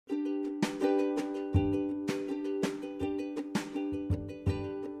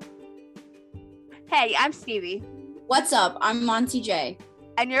Hey, I'm Stevie. What's up? I'm Monty J.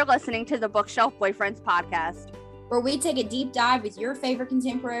 And you're listening to the Bookshelf Boyfriends podcast, where we take a deep dive with your favorite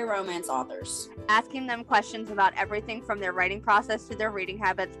contemporary romance authors, asking them questions about everything from their writing process to their reading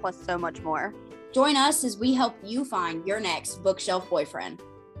habits, plus so much more. Join us as we help you find your next bookshelf boyfriend.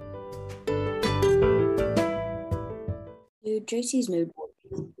 Dude, JC's mood.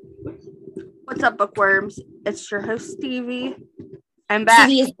 What's up, bookworms? It's your host, Stevie. I'm back.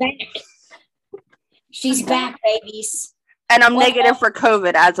 Stevie is back. She's back, babies. And I'm negative for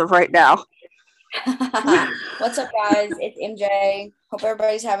COVID as of right now. What's up, guys? It's MJ. Hope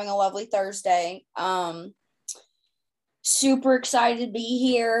everybody's having a lovely Thursday. Super excited to be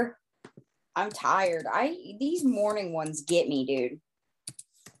here. I'm tired. These morning ones get me, dude.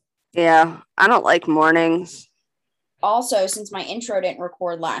 Yeah, I don't like mornings. Also, since my intro didn't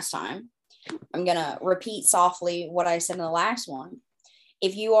record last time, I'm going to repeat softly what I said in the last one.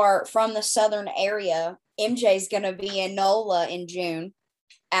 If you are from the southern area, MJ's going to be in NOLA in June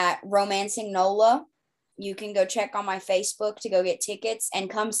at Romancing NOLA. You can go check on my Facebook to go get tickets and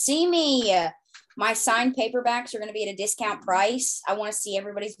come see me. My signed paperbacks are going to be at a discount price. I want to see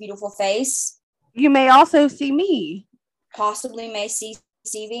everybody's beautiful face. You may also see me. Possibly may see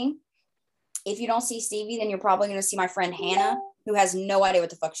Stevie. If you don't see Stevie, then you're probably going to see my friend Hannah, who has no idea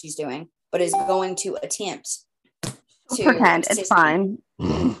what the fuck she's doing, but is going to attempt to pretend. It's fine.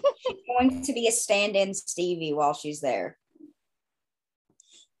 She's going to be a stand-in Stevie while she's there.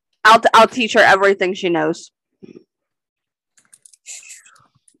 I'll teach her everything she knows.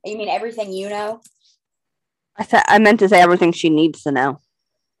 You mean everything you know? I meant to say everything she needs to know.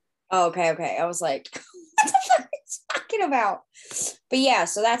 Oh, okay. I was like, what the fuck is he talking about? But yeah,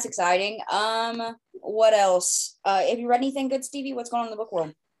 so that's exciting. What else? Have you read anything good, Stevie? What's going on in the book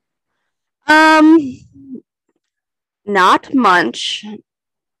world? Not much,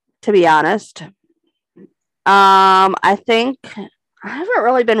 to be honest. I think I haven't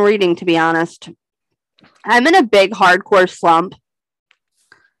really been reading, to be honest. I'm in a big hardcore slump.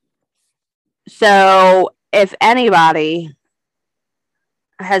 So if anybody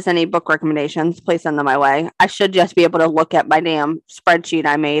has any book recommendations, please send them my way. I should just be able to look at my damn spreadsheet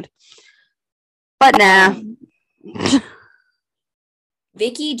I made. But nah.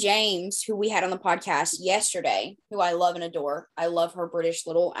 Vicky James, who we had on the podcast yesterday, who I love and adore. I love her British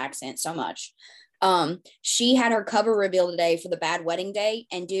little accent so much. She had her cover reveal today for the Bad Wedding Day.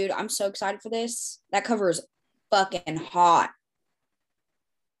 And dude, I'm so excited for this. That cover is fucking hot.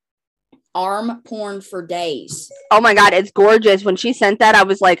 Arm porn for days. Oh my God, it's gorgeous. When she sent that, I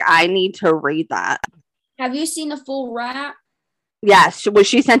was like, I need to read that. Have you seen the full wrap? Yes,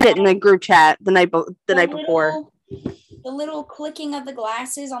 she sent it in the group chat the night before. The little clicking of the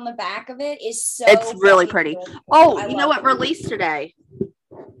glasses on the back of it is so it's really pretty. Good. Oh, you know what released today?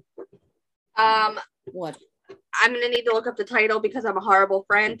 What? I'm gonna need to look up the title because I'm a horrible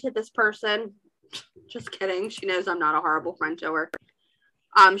friend to this person. Just kidding. She knows I'm not a horrible friend to her.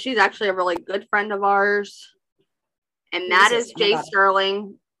 She's actually a really good friend of ours. And that is Jay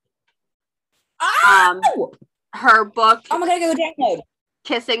Sterling. Oh! Her book. I'm gonna go download.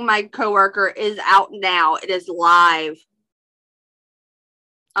 Kissing My Coworker is out now. It is live.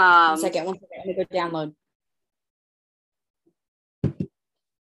 One second. I'm gonna go download.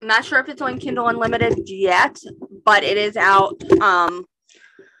 I'm not sure if it's on Kindle Unlimited yet, but it is out. I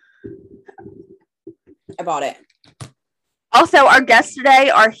bought it. Also, our guests today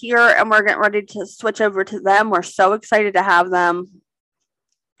are here, and we're getting ready to switch over to them. We're so excited to have them.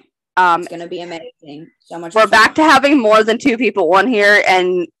 It's going to be amazing. So much. We're back to having more than two people on here,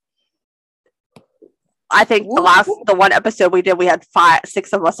 and I think the one episode we did, we had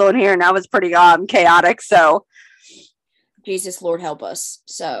 6 of us on here, and that was pretty chaotic. So, Jesus, Lord help us.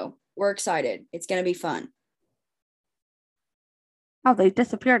 So we're excited. It's going to be fun. Oh, they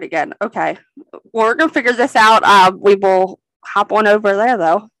disappeared again. Okay. Well, we're going to figure this out. We will hop on over there,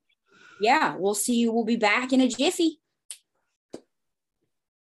 though. Yeah, we'll see you. We'll be back in a jiffy.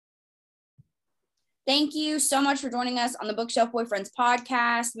 Thank you so much for joining us on the Bookshelf Boyfriends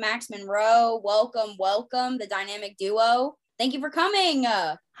podcast. Max Monroe, welcome, the dynamic duo. Thank you for coming.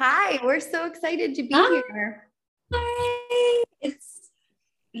 Hi, we're so excited to be here. Hi.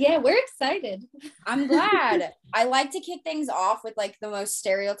 We're excited. I'm glad. I like to kick things off with like the most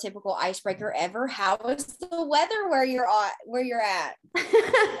stereotypical icebreaker ever. How is the weather where you're at?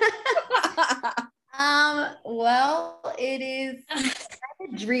 Well, it is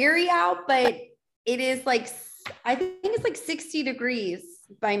kind of dreary out, but it is like, I think it's like 60 degrees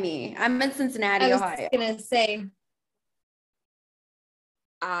by me. I'm in Cincinnati, Ohio. I was going to say.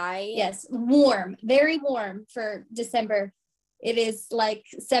 Yes, warm, very warm for December. It is like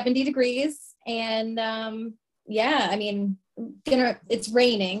 70 degrees And yeah, I mean, it's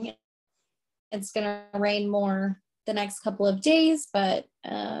raining. It's gonna rain more the next couple of days, but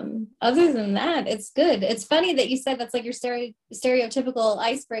other than that, it's good. It's funny that you said that's like your stereotypical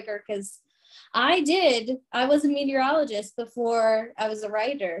icebreaker, because I was a meteorologist before I was a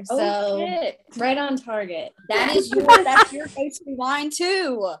writer. So right on target. That's your go-to line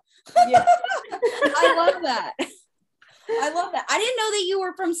too. Yeah. I love that. I didn't know that you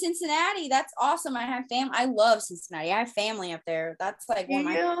were from Cincinnati. That's awesome. I love Cincinnati. I have family up there. That's like one of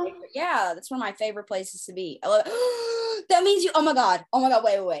my favorite, that's one of my favorite places to be. I love it. That means you, oh my God,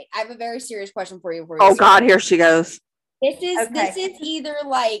 wait. I have a very serious question for you. Oh God, here she goes. This is either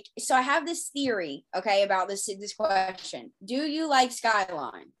like, so I have this theory, okay, about this question. Do you like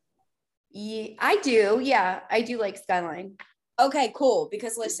Skyline? Yeah, I do. Yeah, I do like Skyline. Okay, cool.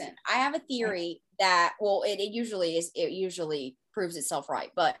 Because listen, I have a theory that, well, it usually proves itself right.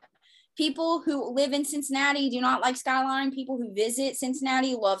 But people who live in Cincinnati do not like Skyline. People who visit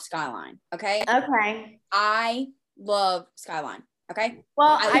Cincinnati love Skyline. Okay. Okay. I love Skyline. Okay.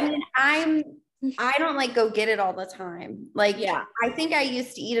 Well, I don't like go get it all the time. Like, yeah, I think I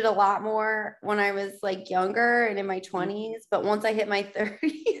used to eat it a lot more when I was like younger and in my 20s. But once I hit my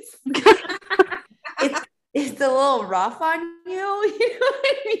 30s, it's a little rough on you. You know what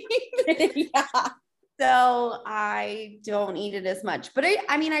I mean? Yeah. So I don't eat it as much. But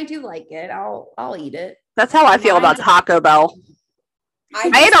I mean, I do like it. I'll eat it. That's how I feel about Taco Bell. I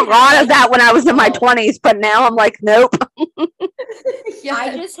ate a lot of that when I was in my 20s, but now I'm like, nope. Yes.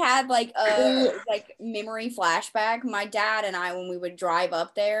 I just had like a memory flashback. My dad and I, when we would drive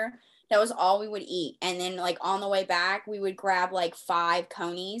up there, that was all we would eat. And then like on the way back, we would grab like 5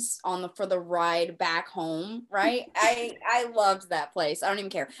 conies for the ride back home. Right. I loved that place. I don't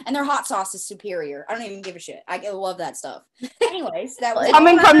even care. And their hot sauce is superior. I don't even give a shit. I love that stuff. Anyways, that was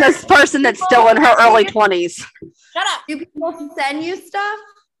coming from this person that's still in her early 20s. Shut up. Do people send you stuff?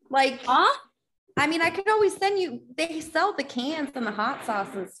 Like, huh? I mean, I could always send you, they sell the cans and the hot sauce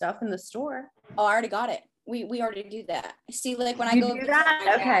and stuff in the store. Oh, I already got it. We already do that. See, like when I go do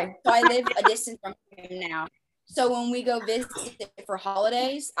that? Okay. So I live a distance from him now. So when we go visit for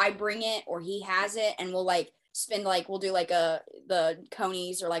holidays, I bring it or he has it, and we'll like spend like we'll do like the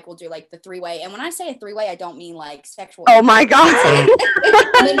conies, or like we'll do like the 3-way. And when I say a 3-way, I don't mean like sexual. Oh my God.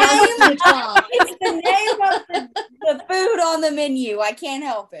 It's the name of the food on the menu. I can't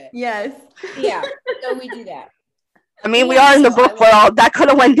help it. Yes. Yeah. So we do that. I mean, we are in the book world. That could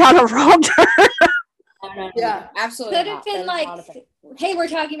have went down a wrong turn. No, yeah, absolutely. Could have been like, hey, we're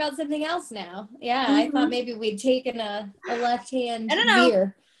talking about something else now. Yeah, I thought maybe we'd taken a left-hand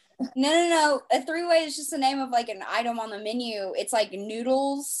beer. No. A 3-way is just the name of like an item on the menu. It's like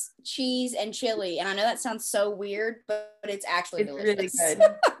noodles, cheese, and chili. And I know that sounds so weird, but it's actually delicious. Really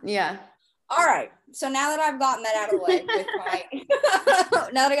good. Yeah. All right. So now that I've gotten that out of the way,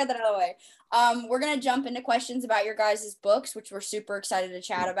 we're going to jump into questions about your guys' books, which we're super excited to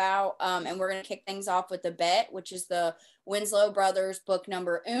chat about. And we're going to kick things off with the bet, which is the Winslow Brothers book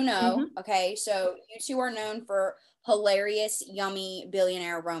number uno. Mm-hmm. Okay. So you two are known for hilarious, yummy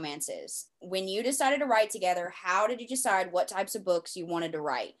billionaire romances. When you decided to write together, how did you decide what types of books you wanted to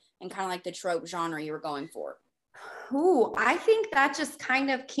write and kind of like the trope genre you were going for? Ooh, I think that just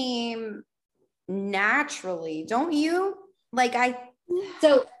kind of came naturally, don't you?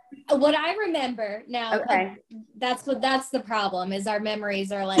 So what I remember now, that's the problem, is our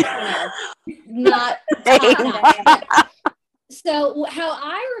memories are like, not so how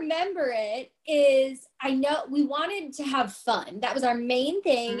I remember it is, I know we wanted to have fun. That was our main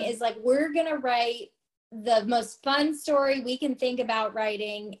thing, is like, we're gonna write the most fun story we can think about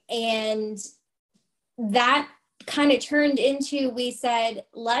writing. And that kind of turned into, we said,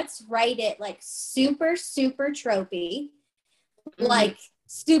 let's write it like super, super tropey, like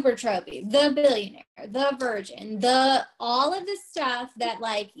super tropey, the billionaire, the virgin, all of the stuff that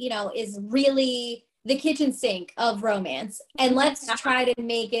like, is really the kitchen sink of romance. And let's try to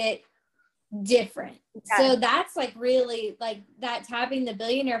make it different. Yeah. So that's like really like that, having the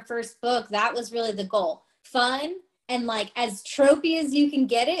billionaire first book, that was really the goal. Fun and like as tropey as you can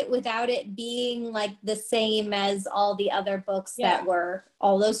get it without it being like the same as all the other books that were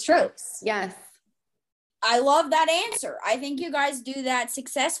all those tropes. Yes. I love that answer. I think you guys do that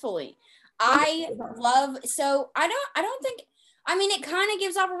successfully. I don't think, I mean, it kind of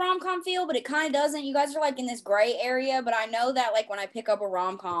gives off a rom-com feel, but it kind of doesn't. You guys are like in this gray area, but I know that like when I pick up a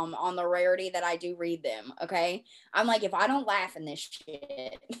rom-com, on the rarity that I do read them, okay? I'm like, if I don't laugh in this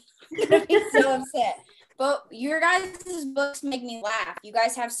shit, I'm gonna be so upset. But your guys' books make me laugh. You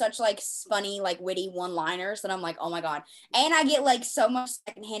guys have such like funny, like witty one-liners that I'm like, oh my God. And I get like so much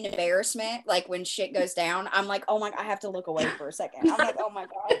secondhand embarrassment. Like when shit goes down, I'm like, oh my, I have to look away for a second. I'm like, oh my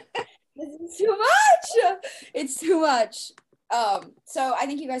God, this is too much. It's too much. So I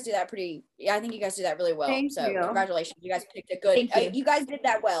think you guys do that I think you guys do that really well. Thank so you. Congratulations. You guys picked a good, Thank you. you guys did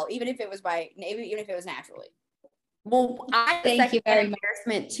that well, even if it was naturally. Well, I Thank you very much.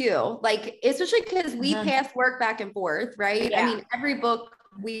 embarrassment too. Like, especially because we pass work back and forth, right? Yeah. I mean, every book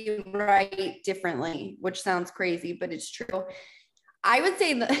we write differently, which sounds crazy, but it's true. I would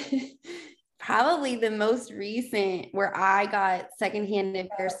say that probably the most recent where I got secondhand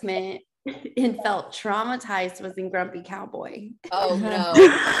embarrassment and felt traumatized was in Grumpy Cowboy. Oh no.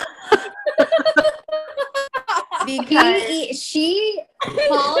 Because she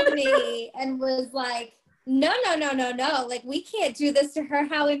called me and was like, no, like we can't do this to her.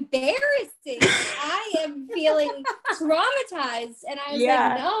 How embarrassing. I am feeling traumatized. And I was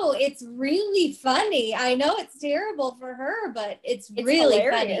like, no, it's really funny. I know it's terrible for her, but it's really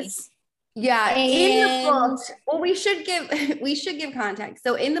hilarious. Funny. Yeah, in the book, well, we should give context.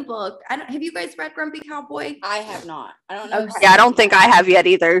 So in the book, have you guys read Grumpy Cowboy? I have not. I don't know. Okay. Yeah, I don't think I have yet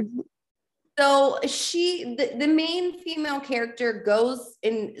either. So the main female character goes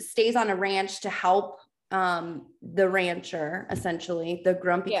and stays on a ranch to help the rancher, essentially the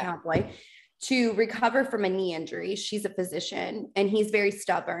grumpy cowboy, to recover from a knee injury. She's a physician and he's very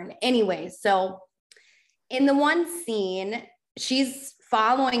stubborn. Anyway, so in the one scene, she's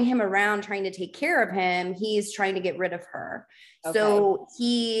following him around trying to take care of him. He's trying to get rid of her. Okay. So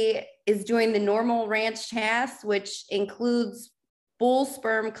he is doing the normal ranch tasks, which includes bull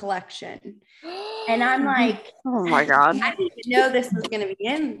sperm collection. And I'm like, oh my God. I didn't even know this was going to be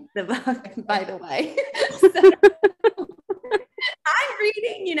in the book, by the way. So, I'm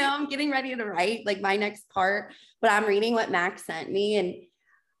reading, I'm getting ready to write like my next part, but I'm reading what Max sent me and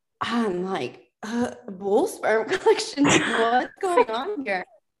I'm like, bull sperm collection, what's going on here?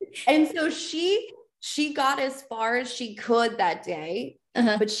 And so she got as far as she could that day,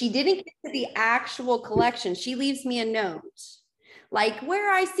 but she didn't get to the actual collection. She leaves me a note. Like,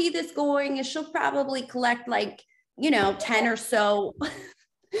 where I see this going is she'll probably collect 10 or so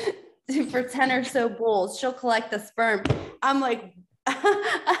for 10 or so bulls. She'll collect the sperm. I'm like,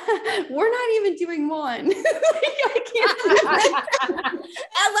 we're not even doing one.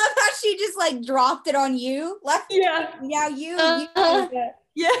 I love how she just like dropped it on you.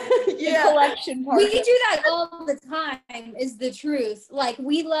 Yeah. Collection part. We do that all the time, is the truth. Like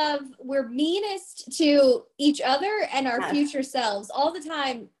we're meanest to each other and our future selves all the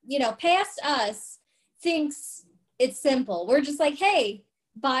time. Past us thinks it's simple. We're just like, hey,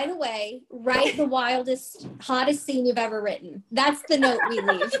 by the way, write the wildest, hottest scene you've ever written. That's the note we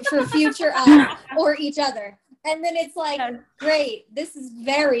leave for future us or each other. And then it's like, great, this is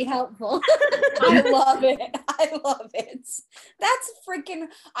very helpful. I love it. That's freaking,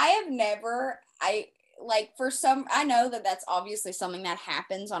 I know that that's obviously something that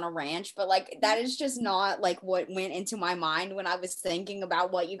happens on a ranch, but like, that is just not like what went into my mind when I was thinking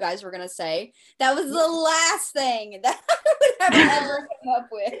about what you guys were going to say. That was the last thing that I would have ever come up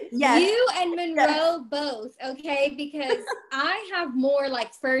with. Yes. You and Monroe both, okay? Because I have more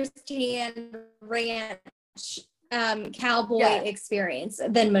like firsthand ranch cowboy experience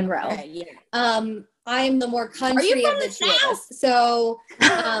than Monroe. I am the more country of the two. So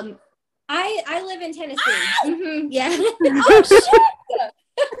I live in Tennessee. Yeah. Oh shit!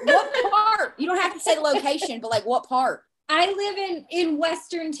 What part? You don't have to say the location, but like what part? I live in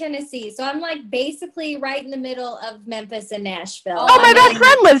Western Tennessee, so I'm like basically right in the middle of Memphis and Nashville. Oh, my best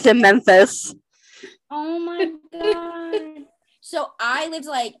friend lives in Memphis. Oh my God. So I lived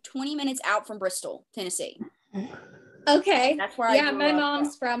like 20 minutes out from Bristol, Tennessee. Okay. That's where I grew my up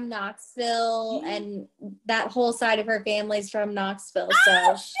mom's from Knoxville, and that whole side of her family's from Knoxville.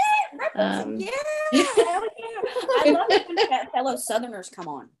 So shit! Hell yeah! I love it when fellow Southerners come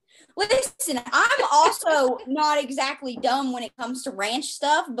on. Listen, I'm also not exactly dumb when it comes to ranch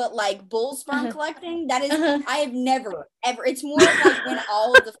stuff, but like bull sperm collecting, that is, I have never, ever, it's more like when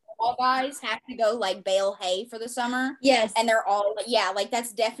all of the football guys have to go like bale hay for the summer. Yes. And they're all, like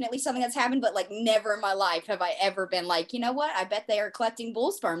that's definitely something that's happened, but like never in my life have I ever been like, you know what? I bet they are collecting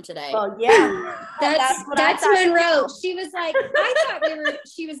bull sperm today. Well, yeah. That's Monroe. She was like, I thought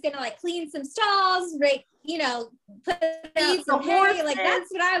she was going to like clean some stalls, right? Put these some hay. Like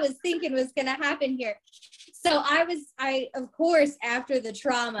that's what I was thinking was going to happen here. So I of course, after the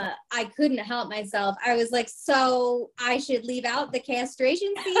trauma, I couldn't help myself. I was like, so I should leave out the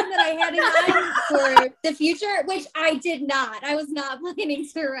castration scene that I had in mind for the future, which I did not. I was not planning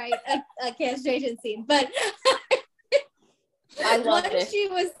to write a castration scene, but I loved it. She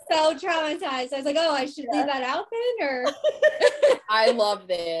was so traumatized. I was like, oh, I should leave that out then, or I love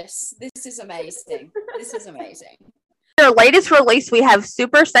this. This is amazing. This is amazing. Their latest release, we have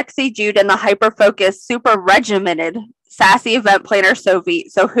super sexy Jude and the hyper-focused, super regimented, sassy event planner Sophie.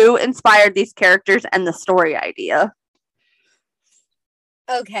 So who inspired these characters and the story idea?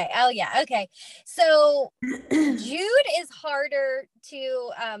 Okay. Oh, yeah. Okay. So Jude is harder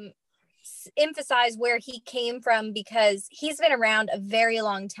to emphasize where he came from because he's been around a very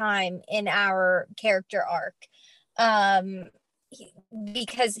long time in our character arc.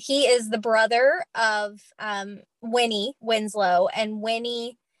 Because he is the brother of Winnie Winslow, and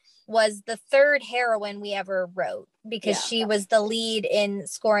Winnie was the third heroine we ever wrote because she was the lead in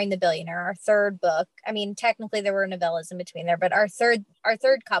Scoring the Billionaire, our third book. I mean, technically there were novellas in between there, but our third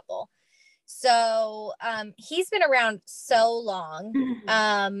couple. So he's been around so long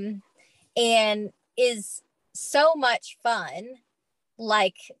and is so much fun,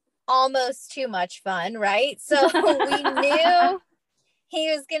 like almost too much fun, right? So we knew he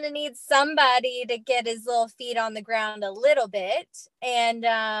was going to need somebody to get his little feet on the ground a little bit. And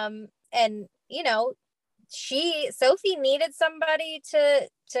you know, Sophie needed somebody to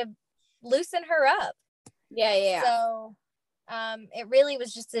loosen her up. Yeah. So it really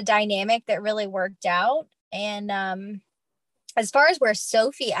was just a dynamic that really worked out. And as far as where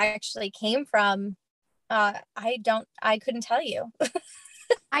Sophie actually came from, I couldn't tell you.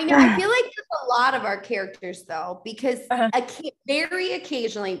 I know. I feel like there's a lot of our characters though, because very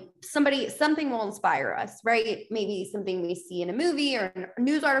occasionally something will inspire us, right? Maybe something we see in a movie or a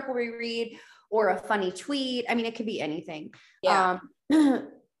news article we read or a funny tweet. I mean, it could be anything. Yeah.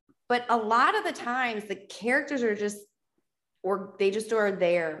 But a lot of the times the characters are they just are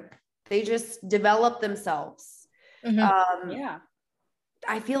there. They just develop themselves. Yeah.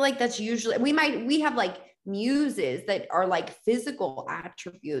 I feel like that's usually, we have like muses that are like physical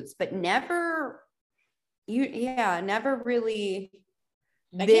attributes, but never really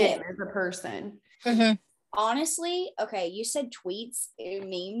been as a person. Honestly, okay, you said tweets,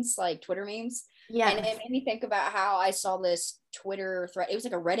 memes, like Twitter memes. Yeah. And it made me think about how I saw this Twitter thread. It was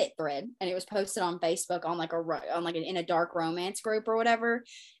like a Reddit thread, and it was posted on Facebook in a dark romance group or whatever.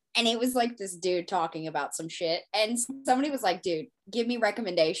 And it was like this dude talking about some shit. And somebody was like, dude, give me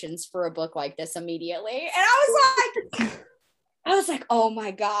recommendations for a book like this immediately. And I was like, oh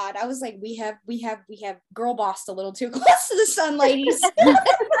my God. I was like, we have girl bossed a little too close to the sun, ladies.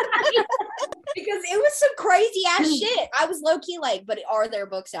 Because it was some crazy ass shit. I was low key like, but are there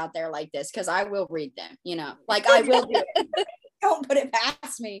books out there like this? Because I will read them, you know, like I will do it. Don't put it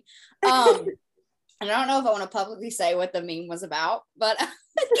past me. And I don't know if I want to publicly say what the meme was about, but I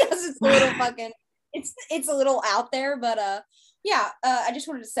guess it's a little fucking, it's a little out there, but I just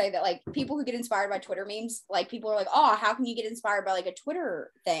wanted to say that like people who get inspired by Twitter memes, like people are like, oh, how can you get inspired by like a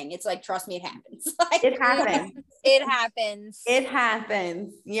Twitter thing? It's like, trust me, it happens. Like, it happens. It happens. It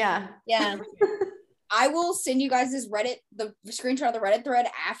happens. Yeah. I will send you guys the screenshot of the Reddit thread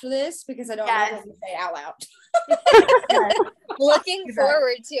after this because I don't know if I can say it out loud. Looking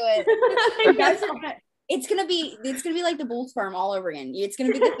forward to it. It's gonna be like the bull sperm all over again. It's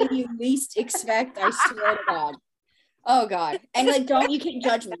gonna be the thing you least expect. I swear to God. Oh God. And like, you can't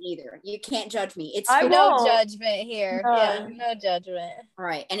judge me either. You can't judge me. It's no judgment here. No judgment. All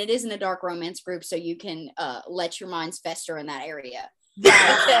right. And it is in a dark romance group, so you can let your minds fester in that area.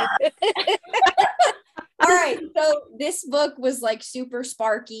 All right. So this book was like super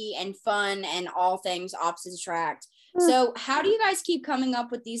sparky and fun and all things opposites attract. So how do you guys keep coming up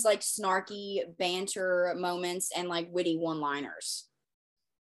with these like snarky banter moments and like witty one-liners?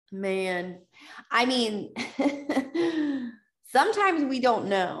 Man, I mean, sometimes we don't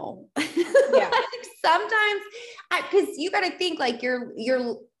know. Yeah. Sometimes, because you got to think like your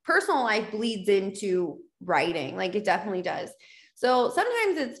personal life bleeds into writing. Like it definitely does. So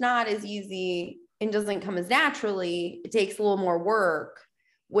sometimes it's not as easy and doesn't come as naturally. It takes a little more work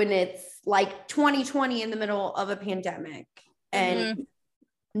when it's like 2020 in the middle of a pandemic and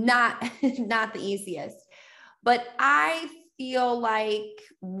not the easiest. But I feel like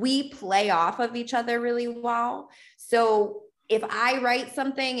we play off of each other really well. So if I write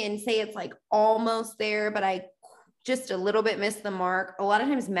something and say it's like almost there, but I just a little bit missed the mark, a lot of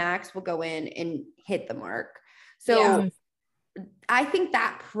times Max will go in and hit the mark. So I think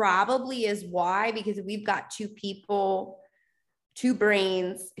that probably is why, because we've got two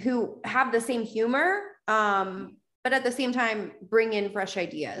brains who have the same humor. but at the same time, bring in fresh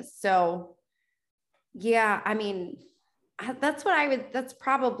ideas. So yeah, I mean, that's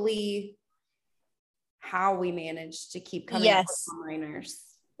probably how we manage to keep coming up with one-liners.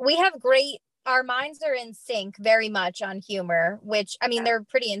 We have our minds are in sync very much on humor, which, I mean, they're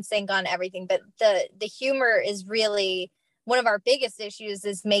pretty in sync on everything, but the humor is really one of our biggest issues,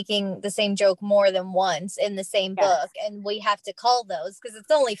 is making the same joke more than once in the same book. And we have to call those because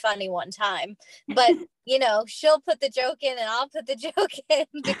it's only funny one time. But, you know, she'll put the joke in and I'll put the joke in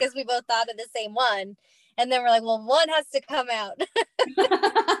because we both thought of the same one. And then we're like, well, one has to come out.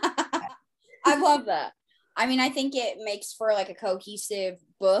 I love that. I mean, I think it makes for like a cohesive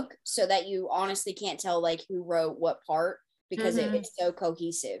book so that you honestly can't tell like who wrote what part because it's so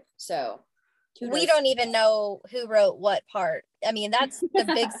cohesive. So we don't even know who wrote what part. I mean, that's the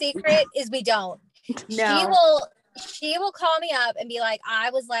big secret is we don't. No. She will call me up and be like,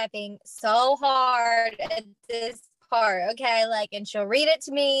 I was laughing so hard at this part. Okay. Like, and she'll read it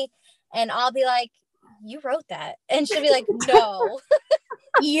to me and I'll be like, you wrote that. And she'll be like, no.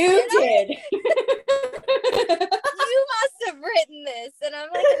 You did. You must have written this. And I'm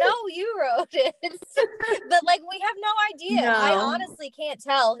like, no, you wrote it. But like, we have no idea. No. I honestly can't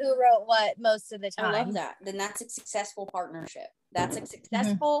tell who wrote what most of the time. I love that. Then that's a successful partnership. That's a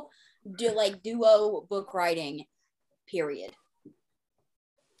successful duo book writing, period.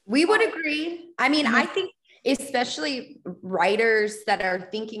 We would agree. I mean, I think especially writers that are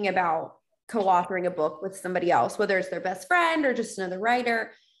thinking about co-authoring a book with somebody else, whether it's their best friend or just another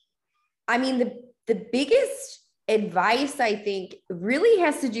writer. I mean, the biggest advice I think really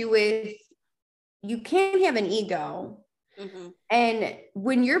has to do with you can't have an ego. And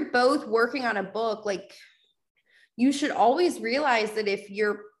when you're both working on a book, like you should always realize that if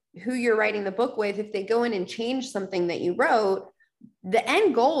who you're writing the book with, if they go in and change something that you wrote, the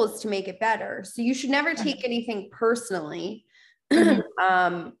end goal is to make it better. So you should never take anything personally.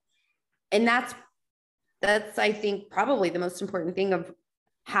 And that's I think probably the most important thing of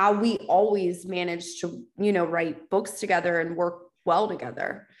how we always manage to, you know, write books together and work well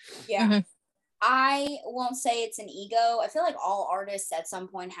together. Yeah. I won't say it's an ego. I feel like all artists at some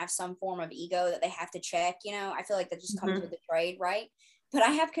point have some form of ego that they have to check, you know. I feel like that just comes with the trade, right? But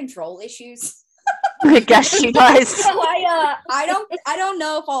I have control issues. I guess she does. So I don't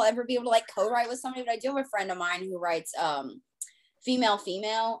know if I'll ever be able to like co-write with somebody, but I do have a friend of mine who writes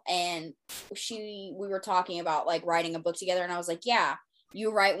female, and we were talking about like writing a book together, and I was like, yeah,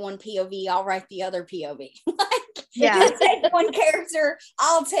 you write one POV, I'll write the other POV. Like, you take one character,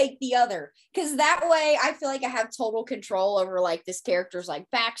 I'll take the other, because that way I feel like I have total control over like this character's like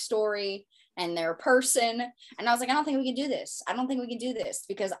backstory and their person. And I was like, I don't think we can do this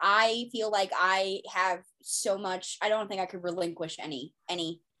because I feel like I have so much. I don't think I could relinquish any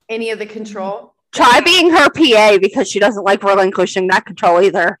of the control. Try being her PA because she doesn't like relinquishing that control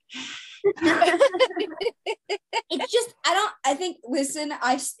either. It's just listen,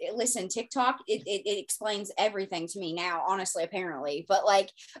 TikTok, it explains everything to me now, honestly, apparently. But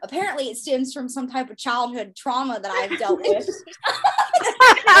like apparently it stems from some type of childhood trauma that I've dealt with.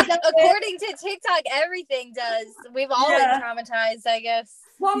 According to TikTok, everything does. We've all been traumatized, I guess.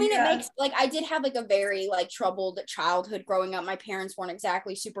 Well, I mean, it makes like I did have like a very like troubled childhood growing up. My parents weren't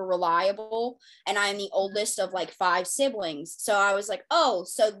exactly super reliable, and I'm the oldest of like 5 siblings. So I was like, oh,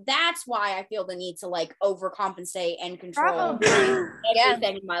 so that's why I feel the need to like overcompensate and control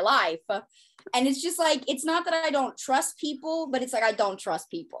everything in my life. And it's just like, it's not that I don't trust people, but it's like I don't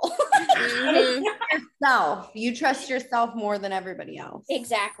trust people. And it's yourself. You trust yourself more than everybody else.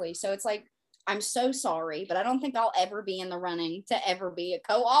 Exactly. So it's like, I'm so sorry, but I don't think I'll ever be in the running to ever be a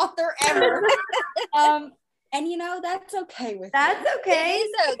co-author ever. And you know, that's okay with me. That's okay. It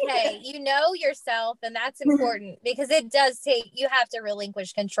is okay. You know yourself, and that's important because it does take, you have to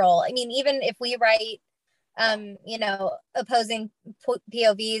relinquish control. I mean, even if we write, you know, opposing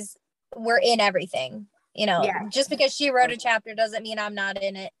POVs, we're in everything, you know, just because she wrote a chapter doesn't mean I'm not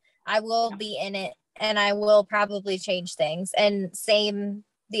in it. I will be in it, and I will probably change things, and same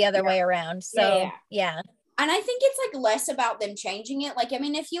the other way around. So yeah. And I think it's like less about them changing it. Like, I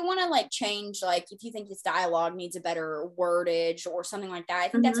mean, if you want to like change, like if you think this dialogue needs a better wordage or something like that, I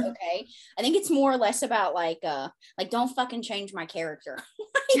think that's okay. I think it's more or less about like don't fucking change my character.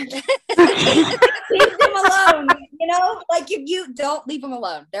 Leave them alone, you know? Like if you don't, leave them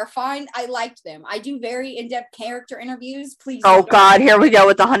alone. They're fine. I liked them. I do very in-depth character interviews. Please. Oh God, here we go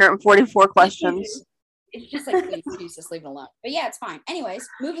with the 144 questions. It's just like, please just leave it alone. But yeah, it's fine. Anyways,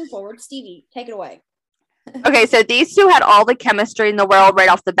 moving forward, Stevie, take it away. Okay, so these two had all the chemistry in the world right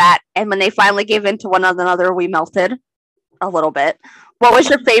off the bat, and when they finally gave in to one another, we melted a little bit. What was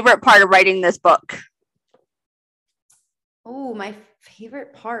your favorite part of writing this book? Oh, my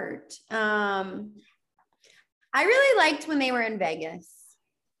favorite part. I really liked when they were in Vegas.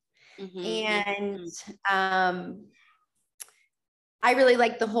 And I really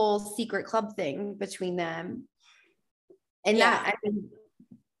liked the whole secret club thing between them. And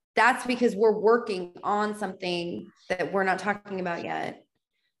that's because we're working on something that we're not talking about yet.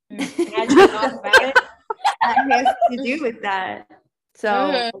 As we talk about it, that has to do with that.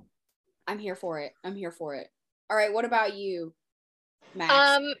 So I'm here for it. All right, what about you, Max?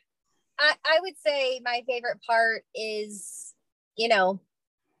 I would say my favorite part is,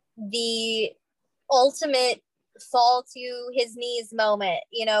 the ultimate fall to his knees moment,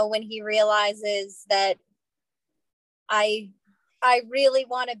 when he realizes that I really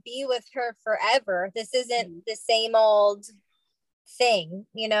want to be with her forever. This isn't the same old thing,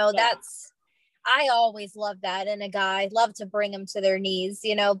 that's, I always love that in a guy, love to bring them to their knees,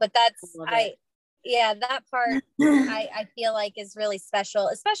 but that's, that part I feel like is really special,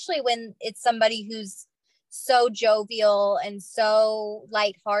 especially when it's somebody who's so jovial and so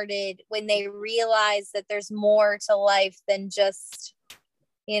lighthearted, when they realize that there's more to life than just,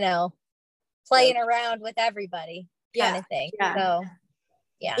 playing around with everybody kind of thing. So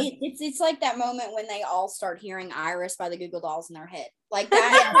it's like that moment when they all start hearing Iris by the Goo Goo Dolls in their head, like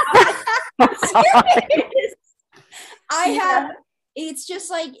that. It's just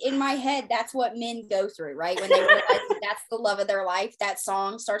like in my head, that's what men go through, right? When they realize that's the love of their life, that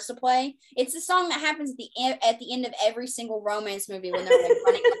song starts to play. It's the song that happens at the end of every single romance movie when they're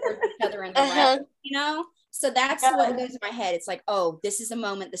running towards each other in the rapids, So that's what goes in my head. It's like, oh, this is the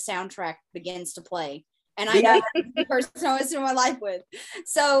moment the soundtrack begins to play. And I know the person I was in my life with.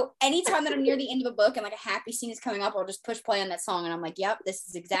 So anytime that I'm near the end of a book and like a happy scene is coming up, I'll just push play on that song. And I'm like, yep, this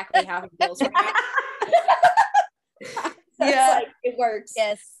is exactly how it feels right now. It works.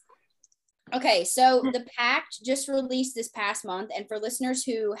 Yes. Okay, so The Pact just released this past month, and for listeners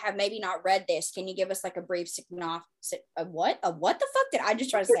who have maybe not read this, can you give us like a brief synopsis? What the fuck did I just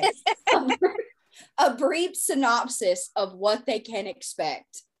try to say? A brief synopsis of what they can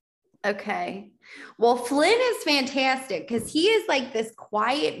expect. Okay. Well, Flynn is fantastic because he is like this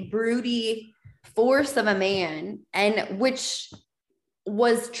quiet, broody force of a man, and which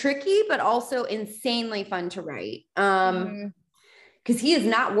was tricky, but also insanely fun to write. Because he is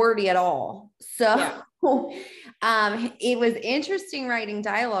not wordy at all. So it was interesting writing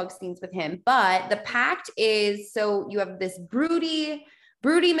dialogue scenes with him. But The Pact is, so you have this broody,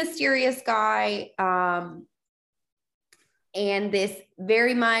 mysterious guy, and this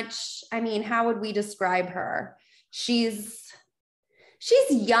very much, I mean, how would we describe her? She's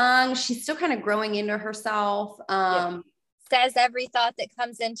young. She's still kind of growing into herself. Says every thought that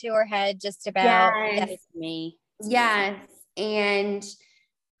comes into her head, just about. It's me. Yes. And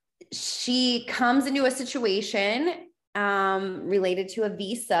she comes into a situation related to a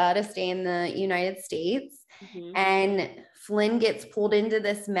visa to stay in the United States. And Flynn gets pulled into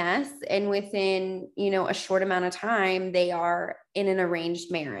this mess. And within, a short amount of time, they are in an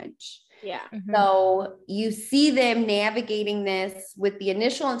arranged marriage. Yeah. So you see them navigating this with the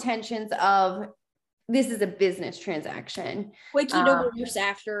initial intentions of, this is a business transaction. Quickie divorce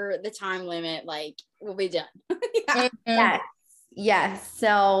after the time limit, like, we'll be done. Yes.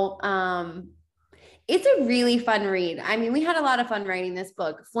 So it's a really fun read. I mean, we had a lot of fun writing this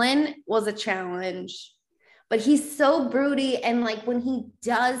book. Flynn was a challenge, but he's so broody. And like when he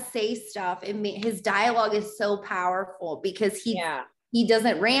does say stuff, his dialogue is so powerful because he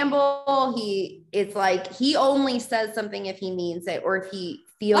doesn't ramble. It's like he only says something if he means it, or if he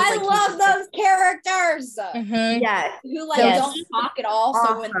feels I love those characters. Yes. Who don't talk at all.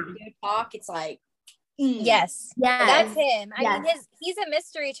 Awesome. So when they do talk, it's like, Yes, that's him. I mean, he's a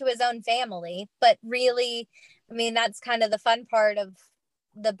mystery to his own family, but really, I mean, that's kind of the fun part of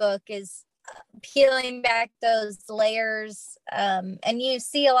the book, is peeling back those layers, and you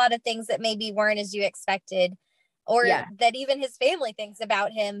see a lot of things that maybe weren't as you expected, or that even his family thinks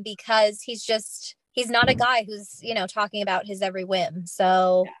about him, because he's not a guy who's talking about his every whim.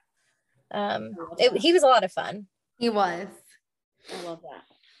 So he was a lot of fun. He was. I love that.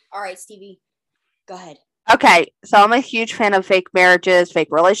 All right, Stevie, go ahead. Okay, so I'm a huge fan of fake marriages, fake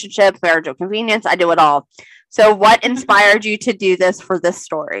relationships, marriage of convenience. I do it all. So what inspired you to do this for this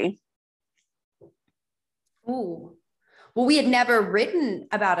story? Ooh. Well, we had never written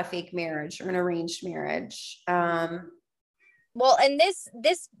about a fake marriage or an arranged marriage. Well, and this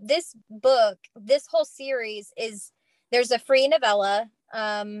book, this whole series there's a free novella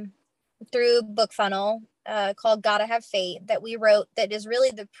through BookFunnel called Gotta Have Fate that we wrote, that is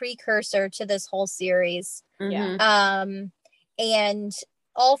really the precursor to this whole series. And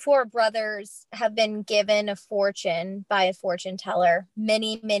all four brothers have been given a fortune by a fortune teller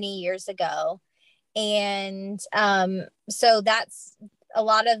many, many years ago. And so that's a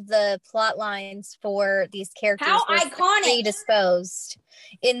lot of the plot lines for these characters. How iconic! Predisposed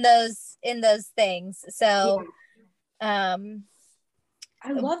in those things. So, I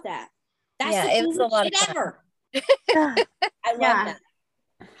love that. That's it was a lot of fun. Ever. I love that.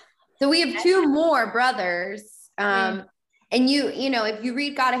 So we have two more brothers. And you know, if you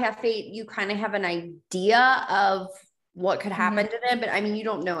read Gotta Have Faith, you kind of have an idea of what could happen to them, but I mean, you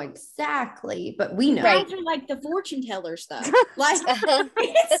don't know exactly, but we know. Right. Are like the fortune tellers, though. Like the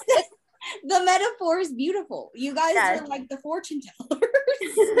metaphor is beautiful. You guys are like the fortune tellers.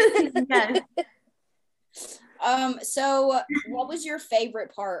 Yes. So what was your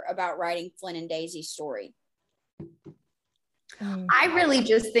favorite part about writing Flynn and Daisy's story? I really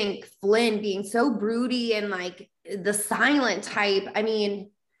just think Flynn being so broody and like the silent type. I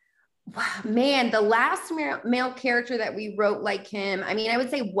mean, man, the last male character that we wrote like him, I mean, I would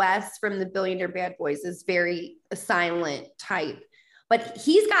say Wes from the Billionaire Bad Boys is very a silent type, but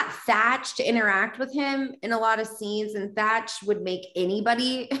he's got Thatch to interact with him in a lot of scenes, and Thatch would make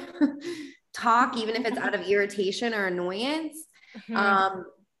anybody talk, even if it's out of irritation or annoyance.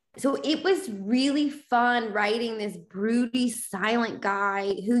 So it was really fun writing this broody, silent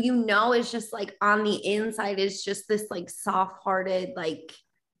guy who, you know, is just like on the inside is just this like soft-hearted, like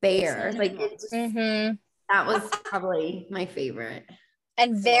bear. Like it just, that was probably my favorite.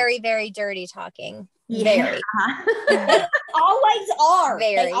 And very, very dirty talking. Yeah. They always are.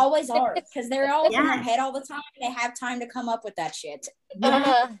 Very. They always are, because they're all in their head all the time. They have time to come up with that shit.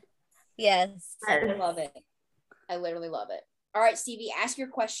 Yes. I love it. I literally love it. All right, Stevie, ask your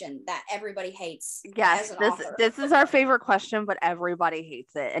question that everybody hates. Yes, this is our favorite question, but everybody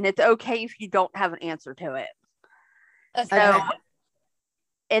hates it. And it's okay if you don't have an answer to it. Okay. So,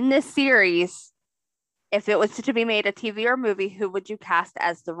 in this series, if it was to be made a TV or movie, who would you cast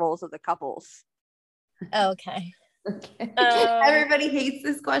as the roles of the couples? Okay. Everybody hates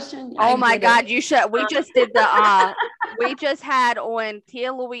this question. Oh my God, you should. We just did the we just had on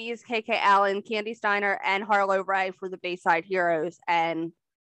Tia Louise, KK Allen, Candy Steiner, and Harlow Ray for the Bayside Heroes, and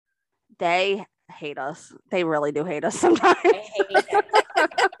they hate us. They really do hate us sometimes.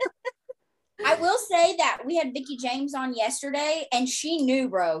 I will say that we had Vicky James on yesterday, and she knew,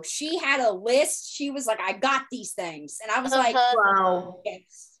 bro. She had a list. She was like, I got these things. And I was like, wow.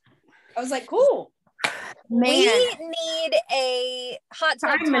 Yes. I was like, cool. Man. We need a hot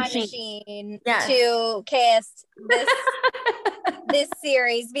tub time machine to cast this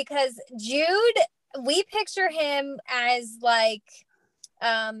series, because Jude, we picture him as like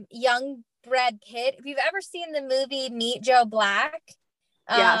young Brad Pitt. If you've ever seen the movie Meet Joe Black,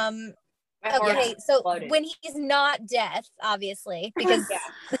 okay, so when he's not deaf, obviously, because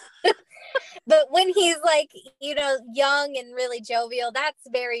but when he's like, you know, young and really jovial, that's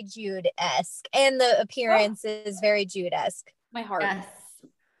very Jude-esque, and the appearance is very Jude-esque. My heart. Yes.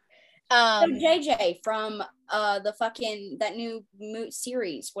 So JJ from that new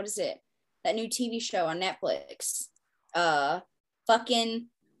series, what is it? That new TV show on Netflix.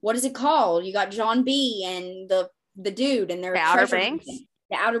 What is it called? You got John B and the dude and their Outer Banks.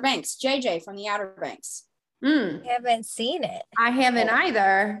 The Outer Banks. JJ from the Outer Banks. I haven't seen it. I haven't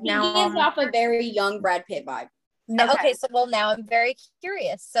either. He gives off a very young Brad Pitt vibe. Okay, so now I'm very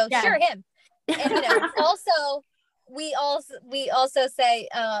curious. So sure, him. And you know, also we also say,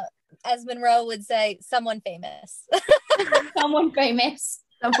 as Monroe would say, someone famous. Someone famous.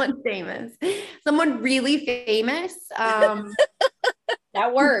 Someone famous. Someone really famous.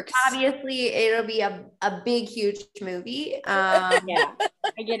 That works. Obviously, it'll be a big, huge movie. Yeah,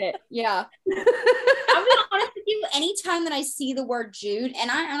 I get it. Yeah. I'll be honest with you, anytime that I see the word Jude, and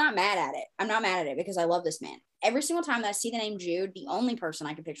I'm not mad at it. I'm not mad at it because I love this man. Every single time that I see the name Jude, the only person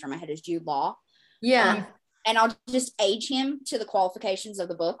I can picture in my head is Jude Law. Yeah. And I'll just age him to the qualifications of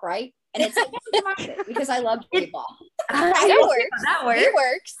the book, right? And it's like, because I love Jude Law. That works. He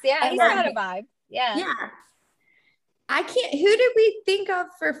works. Yeah, he's got a vibe. Yeah. Yeah. I can't. Who did we think of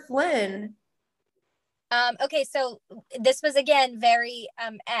for Flynn? Okay, so this was again very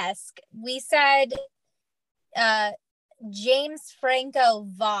esque. We said James Franco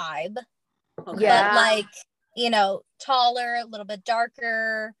vibe, but like, you know, taller, a little bit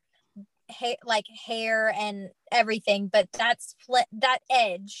darker, hair and everything. But that's that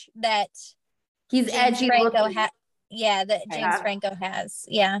edge that he's James edgy. Franco that James Franco has.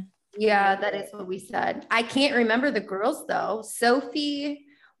 Yeah. Yeah, that is what we said. I can't remember the girls though. Sophie,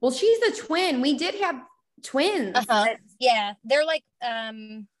 well, she's a twin. We did have twins. Yeah, they're like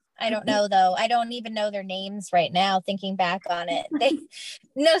I don't know though. I don't even know their names right now, thinking back on it.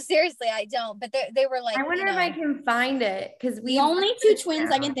 No, seriously, I don't. But they were like, I wonder if I can find it, because the only two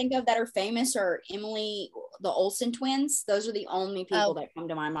twins I can think of that are famous are Emily, the Olsen twins. Those are the only people that come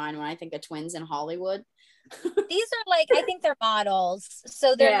to my mind when I think of twins in Hollywood. These are like, I think they're models,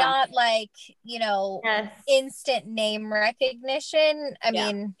 so they're not like, instant name recognition. I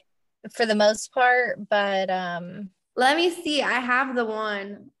mean, for the most part, but let me see. I have the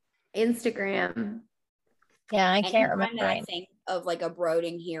one Instagram. Yeah, I can't remember. I think of like a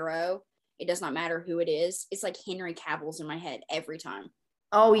brooding hero. It does not matter who it is. It's like Henry Cavill's in my head every time.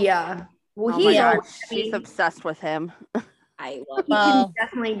 Oh yeah. Well, she's obsessed with him. I love he can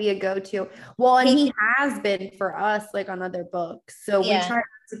definitely be a go-to. Well, and he has been for us, like on other books. So we try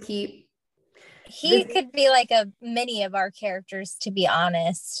to keep. He could be like a mini of our characters, to be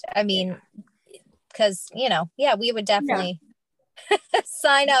honest. I mean, because we would definitely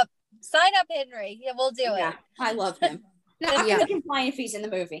sign up, Henry. Yeah, we'll do it. I love him. No, I'm gonna complain if he's in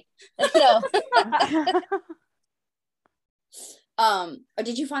the movie. No.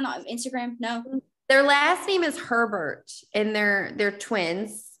 Did you find that on Instagram? No. Their last name is Herbert, and they're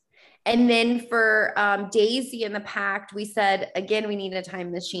twins. And then for Daisy in the Pact, we said again we need a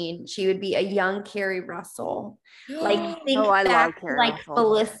time machine. She would be a young Carrie Russell. Like think I love Carrie like Russell.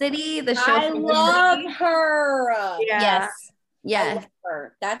 Felicity, the show. I love her. Yes.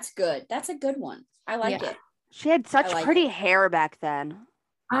 Her. That's good. That's a good one. I like it. She had such pretty hair back then.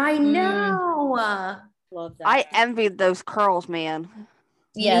 I know. Love that. I envied those curls, man.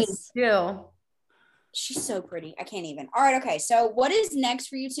 Yes. Me too. She's so pretty. I can't even. All right. Okay. So what is next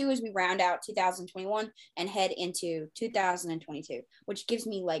for you two as we round out 2021 and head into 2022, which gives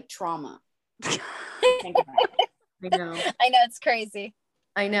me like trauma. Think about it. I know. I know, it's crazy.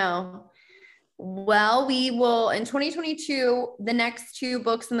 I know. Well, we will in 2022, the next two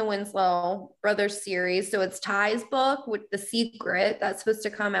books in the Winslow Brothers series. So it's Ty's book with The Secret that's supposed to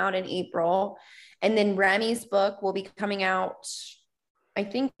come out in April. And then Remy's book will be coming out, I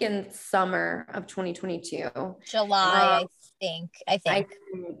think, in summer of 2022. July, I think.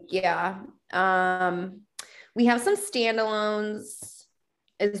 We have some standalones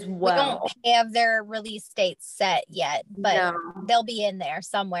as well. We don't have their release dates set yet, but they'll be in there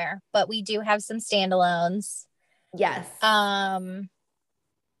somewhere. But we do have some standalones. Yes.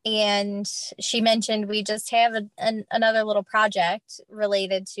 And she mentioned we just have another little project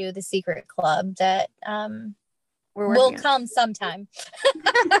related to the Secret Club that will come sometime.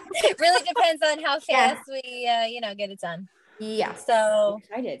 It really depends on how fast we get it done. Yeah. So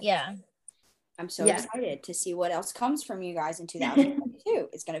excited. Yeah. I'm so excited to see what else comes from you guys in 2022.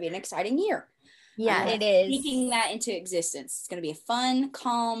 It's going to be an exciting year. Yeah, it is. Speaking that into existence. It's going to be a fun,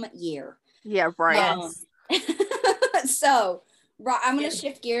 calm year. Yeah, right. So I'm going to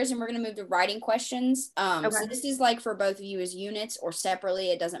shift gears and we're going to move to writing questions. So this is like for both of you as units or separately.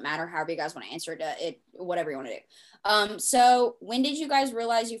 It doesn't matter however you guys want to answer it, whatever you want to do. So when did you guys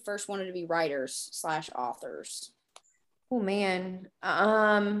realize you first wanted to be writers/authors? Oh man.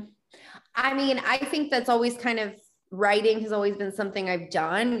 I mean, I think that's always kind of writing has always been something I've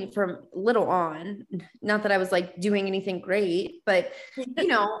done from little on. Not that I was like doing anything great, but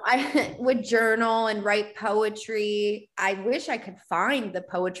I would journal and write poetry. I wish I could find the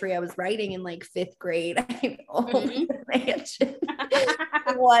poetry I was writing in like 5th grade. I only imagine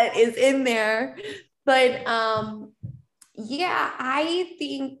what is in there. But I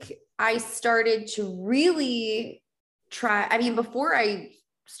think I started to really try. I mean, before I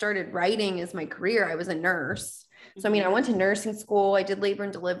started writing as my career, I was a nurse. So, I mean, I went to nursing school. I did labor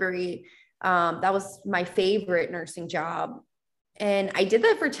and delivery. That was my favorite nursing job. And I did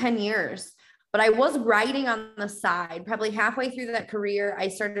that for 10 years, but I was writing on the side. Probably halfway through that career, I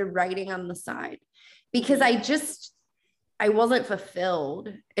started writing on the side because I wasn't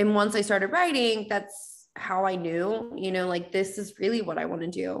fulfilled. And once I started writing, that's how I knew, like this is really what I want to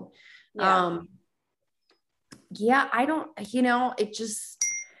do. It just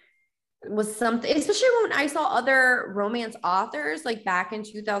was something, especially when I saw other romance authors like back in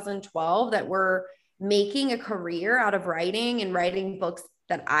 2012 that were making a career out of writing and writing books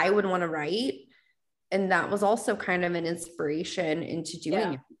that I would want to write. And that was also kind of an inspiration into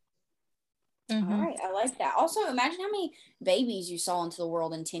doing it. Mm-hmm. All right. I like that. Also, imagine how many babies you saw into the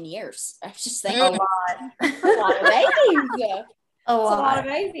world in 10 years. I was just thinking a lot of babies. A lot of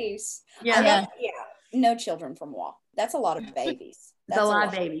babies. Yeah. No children from Wall. That's a lot of babies. That's a lot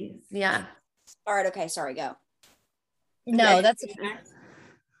of babies. Yeah. All right. Okay. Sorry. Go. No, that's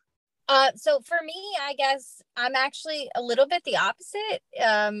so for me, I guess I'm actually a little bit the opposite.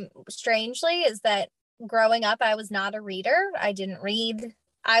 Strangely, is that growing up, I was not a reader. I didn't read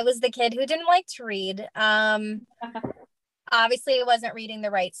I was the kid who didn't like to read. Obviously I wasn't reading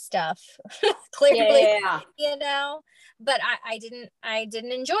the right stuff. Clearly, you know, but I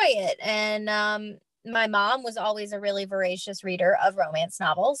didn't enjoy it. And my mom was always a really voracious reader of romance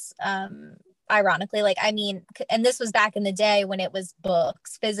novels. Ironically, like, I mean, and this was back in the day when it was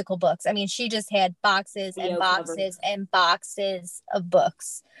books, physical books. I mean, she just had boxes and boxes and boxes of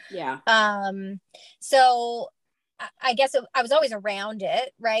books. Yeah. So I guess I was always around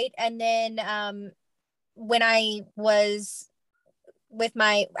it, right? And then when I was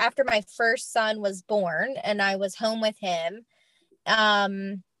after my first son was born and I was home with him,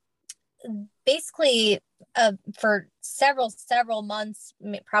 basically for several months,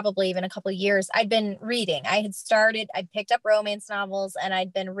 probably even a couple of years, I'd been reading. I picked up romance novels and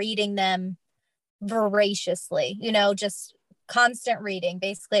I'd been reading them voraciously, you know, just constant reading.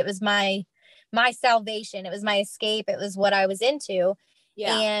 Basically, it was my salvation. It was my escape. It was what I was into.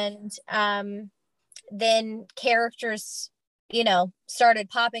 Yeah. And then characters, you know, started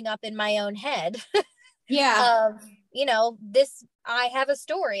popping up in my own head. Yeah. Of, you know, I have a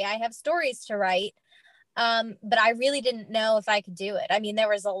story. I have stories to write. But I really didn't know if I could do it. I mean, there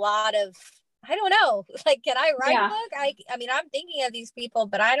was a lot of, I don't know, like, can I write a book? I mean, I'm thinking of these people,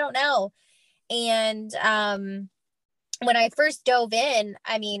 but I don't know. And when I first dove in,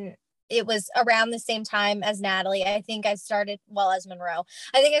 I mean, it was around the same time as Natalie. I think I started, well, as Monroe.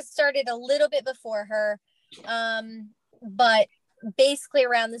 I think I started a little bit before her, but basically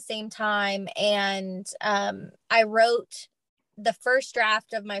around the same time. And I wrote the first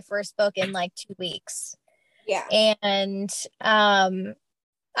draft of my first book in like 2 weeks. Yeah. And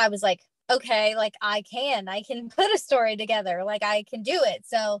I was like, okay, like I can put a story together, like I can do it.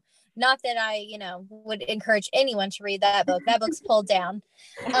 So not that I, you know, would encourage anyone to read that book. That book's pulled down.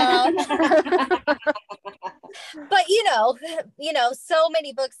 But you know, so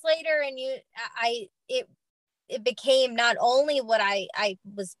many books later, and it became not only what I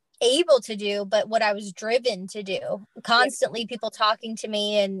was able to do, but what I was driven to do. Constantly people talking to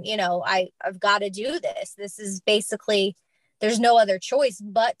me, and, you know, I've got to do this. This is basically, there's no other choice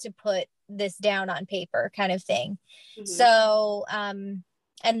but to put this down on paper, kind of thing. Mm-hmm. So,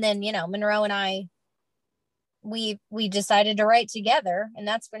 and then, you know, Monroe and I, we decided to write together, and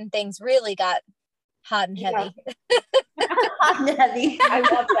that's when things really got hot and heavy. Yeah. Hot and heavy. I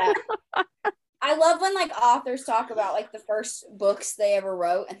love that. I love when like authors talk about like the first books they ever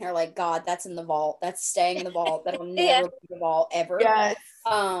wrote, and they're like, God, that's in the vault. That's staying in the vault. That'll never leave the vault ever. Yes.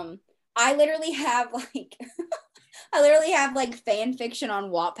 I literally have like fan fiction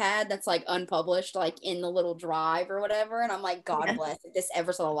on Wattpad that's like unpublished, like in the little drive or whatever. And I'm like, God bless if this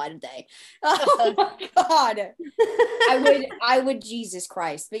ever saw the light of day. Oh my God. I would, Jesus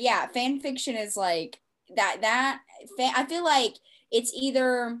Christ. But yeah, fan fiction is like I feel like it's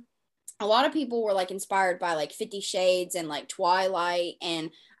either, a lot of people were like inspired by like 50 Shades and like Twilight, and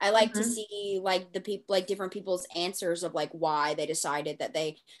I like to see like the people, like different people's answers of like why they decided that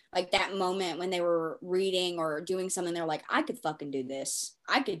they, like that moment when they were reading or doing something, they're like, I could fucking do this.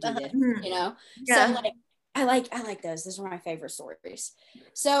 I could do this, you know? Yeah. So like I like those. Those are my favorite stories.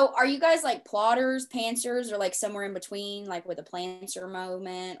 So are you guys like plotters, pantsers, or like somewhere in between, like with a planter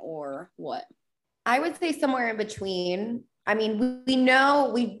moment, or what? I would say somewhere in between. I mean, we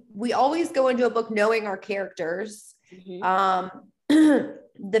know we always go into a book knowing our characters,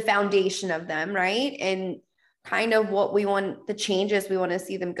 the foundation of them, right? And kind of what we want, the changes we want to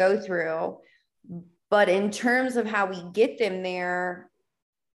see them go through. But in terms of how we get them there,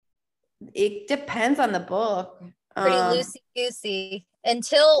 it depends on the book. Pretty loosey-goosey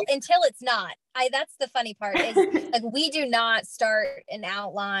until it's not. That's the funny part is like, we do not start an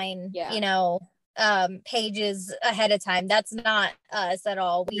outline, you know, pages ahead of time. That's not us at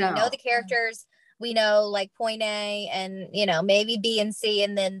all. We know the characters, we know like point A and, you know, maybe B and C,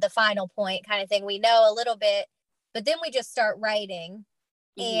 and then the final point kind of thing. We know a little bit, but then we just start writing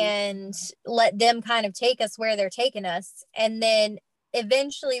and let them kind of take us where they're taking us. And then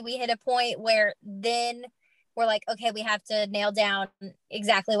eventually we hit a point where then we're like, okay, we have to nail down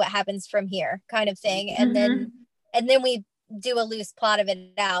exactly what happens from here, kind of thing. And then we do a loose plot of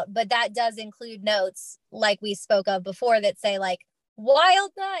it out, but that does include notes like we spoke of before that say like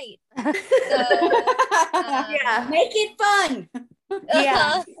wild night. So make it fun.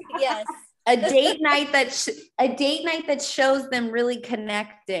 Yes, a date night that shows them really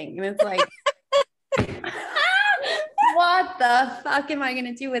connecting, and it's like what the fuck am I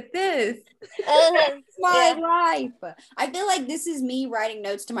gonna do with this? My life. I feel like this is me writing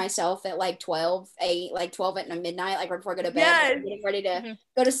notes to myself at like 12 at midnight, like right before I go to bed, like, getting ready to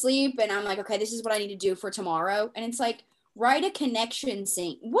go to sleep, and I'm like, okay, this is what I need to do for tomorrow. And it's like, write a connection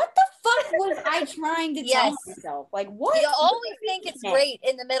scene. What the fuck was I trying to tell myself? Like, what? You always think it's great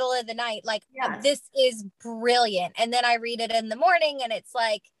in the middle of the night. Like, this is brilliant. And then I read it in the morning and it's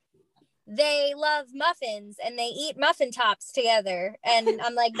like, they love muffins and they eat muffin tops together. And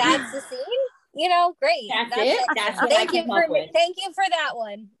I'm like, that's the scene? You know, great. That's it. That's what thank I you came for up with. Thank you for that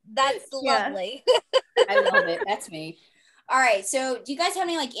one. That's lovely. I love it. That's me. All right. So do you guys have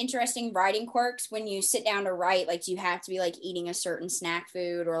any like interesting writing quirks when you sit down to write? Like, do you have to be like eating a certain snack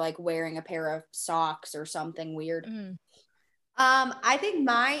food or like wearing a pair of socks or something weird? Mm-hmm. I think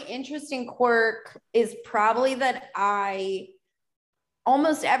my interesting quirk is probably that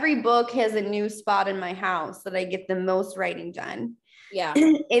almost every book has a new spot in my house that I get the most writing done. Yeah.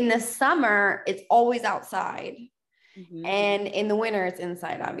 In the summer, it's always outside. Mm-hmm. And in the winter, it's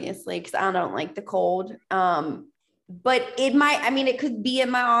inside, obviously, because I don't like the cold. But it could be in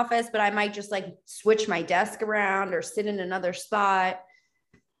my office, but I might just like switch my desk around or sit in another spot.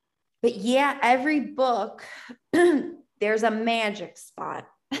 But yeah, every book, there's a magic spot.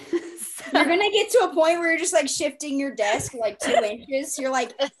 You're going to get to a point where you're just like shifting your desk like 2 inches. You're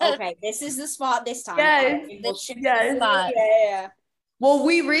like, okay, this is the spot this time. Yes. Yeah. Well,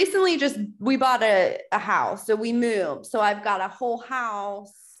 we recently we bought a house, so we moved. So I've got a whole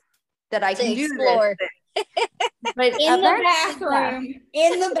house that I can explore. Do this. But in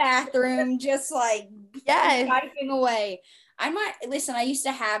the bathroom, just like typing away. I used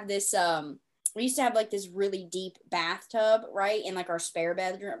to have this, we used to have like this really deep bathtub, right? In like our spare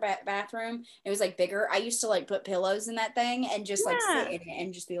bedroom bathroom. It was like bigger. I used to like put pillows in that thing and just like sit in it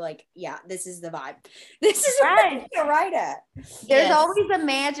and just be like, yeah, this is the vibe. This is right to write at. There's always a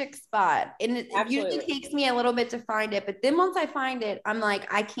magic spot. And it usually takes me a little bit to find it. But then once I find it, I'm like,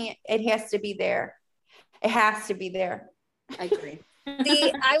 I can't, it has to be there. It has to be there. I agree.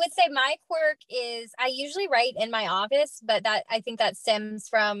 I would say my quirk is I usually write in my office, but I think that stems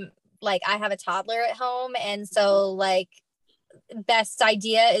from like I have a toddler at home, and so like best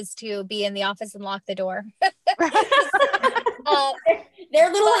idea is to be in the office and lock the door. Their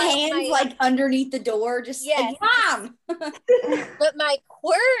little hands like underneath the door, just like, Mom. But my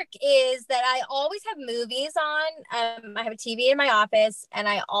quirk is that I always have movies on. I have a TV in my office, and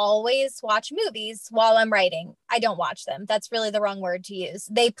I always watch movies while I'm writing. I don't watch them. That's really the wrong word to use.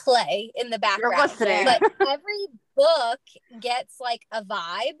 They play in the background. But every book gets like a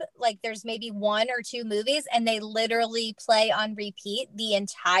vibe. Like there's maybe 1 or 2 movies, and they literally play on repeat the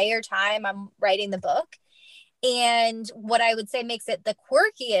entire time I'm writing the book. And what I would say makes it the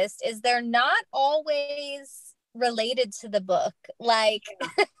quirkiest is they're not always related to the book, like,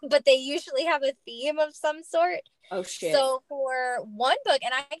 but they usually have a theme of some sort. Oh shit. So for one book,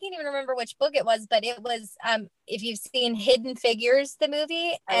 and I can't even remember which book it was, but it was, if you've seen Hidden Figures, the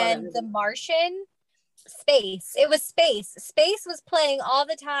movie, and The Martian, space. It was space. Space was playing all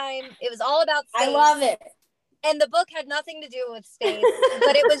the time. It was all about space. I love it. And the book had nothing to do with space,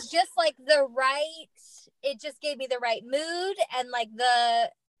 but it was just like it just gave me the right mood, and like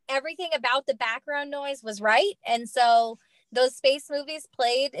everything about the background noise was right. And so those space movies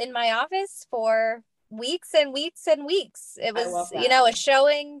played in my office for weeks and weeks and weeks. It was, a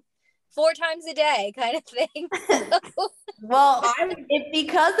showing 4 times a day kind of thing. Well,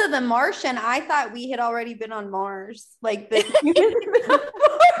 because of The Martian, I thought we had already been on Mars. Like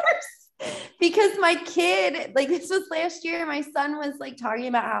because my kid, like this was last year, my son was like talking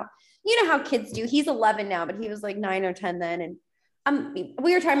about how, how kids do. He's 11 now, but he was like 9 or 10 then. And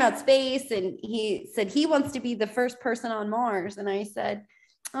we were talking about space, and he said he wants to be the first person on Mars. And I said,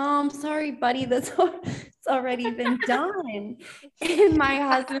 oh, I'm sorry, buddy, it's already been done. And my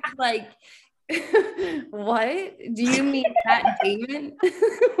husband's like, what? Do you mean Matt Damon?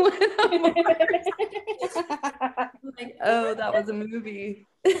 I'm like, oh, that was a movie.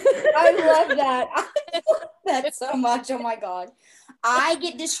 I love that. I love that so much. Oh my God. I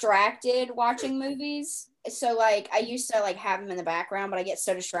get distracted watching movies. So like I used to like have them in the background, but I get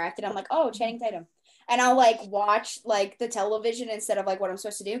so distracted. I'm like, oh, Channing Tatum. And I'll like watch like the television instead of like what I'm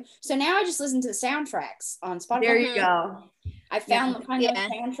supposed to do. So now I just listen to the soundtracks on Spotify. There you go. I found the kind of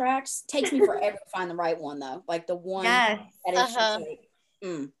soundtracks. Takes me forever to find the right one though. Like the one that is just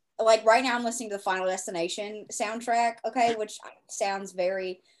like right now I'm listening to the Final Destination soundtrack, okay, which sounds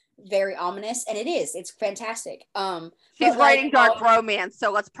very, very ominous, and it is. It's fantastic. She's writing dark romance,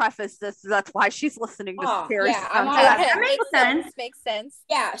 so let's preface this. That's why she's listening to series. That makes sense.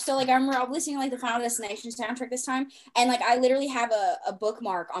 Yeah, so like I'm listening to like the Final Destination soundtrack this time, and like I literally have a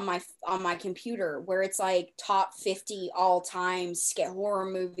bookmark on my computer where it's like top 50 all time horror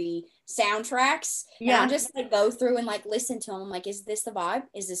movie soundtracks. Yeah. And I'll just like go through and like listen to them. I'm like, is this the vibe?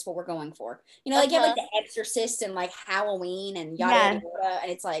 Is this what we're going for? You know, like you have like The Exorcist and like Halloween and yada yada yada.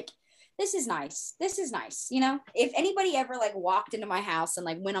 And it's like, this is nice. This is nice. You know, if anybody ever like walked into my house and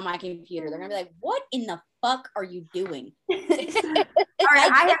like went on my computer, they're gonna be like, what in the fuck are you doing? All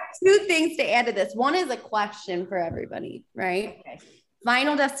right, I have two things to add to this. One is a question for everybody, right? Okay.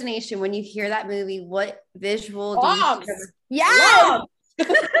 Final Destination, when you hear that movie, what visual Logs. do you Yes!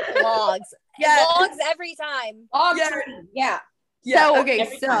 Logs. Yeah. Logs every time. Logs. Yeah. So okay,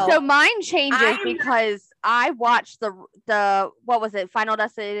 so mine changes because I watched the what was it? Final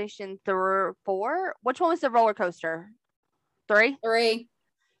Destination 4? Which one was the roller coaster? 3?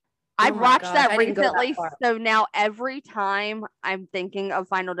 I watched that recently, so now every time I'm thinking of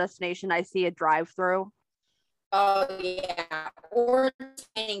Final Destination, I see a drive-through. Oh yeah, or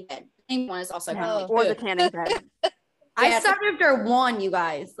Tanning Bed. Tanning one is also or the Tanning Bed. I stopped after 1, you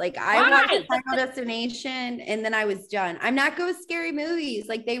guys. Like I watched Final Destination, and then I was done. I'm not good with scary movies.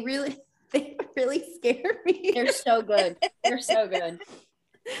 Like they really scare me. They're so good. They're so good.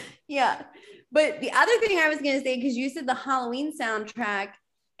 Yeah, but the other thing I was gonna say, because you said the Halloween soundtrack,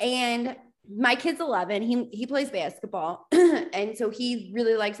 and my kid's 11. He plays basketball, and so he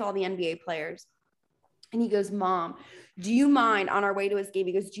really likes all the NBA players. And he goes, Mom, do you mind on our way to his game?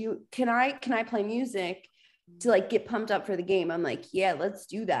 He goes, can I play music to like get pumped up for the game? I'm like, yeah, let's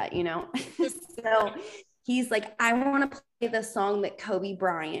do that, you know? So he's like, I want to play the song that Kobe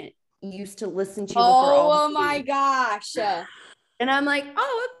Bryant used to listen to before all the my gosh. And I'm like,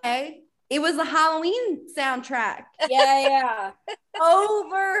 oh, okay. It was the Halloween soundtrack. Yeah.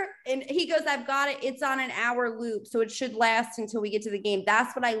 Over. And he goes, I've got it. It's on an hour loop, so it should last until we get to the game.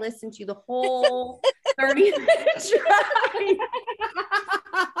 That's what I listened to the whole 30-minute drive.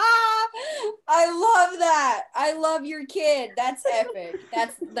 I love that. I love your kid. That's epic.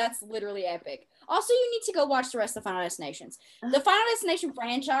 That's literally epic. Also, you need to go watch the rest of Final Destinations. The Final Destination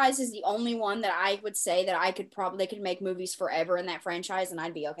franchise is the only one that I would say that they could make movies forever in that franchise, and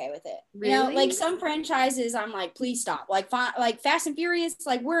I'd be okay with it. Really? You know, like some franchises, I'm like, please stop. Like Fast and Furious,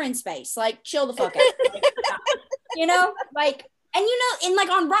 like we're in space. Like chill the fuck out. Like, you know, like, and you know, and like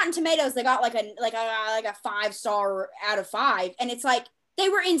on Rotten Tomatoes, they got like a 5-star out of 5, and it's like, they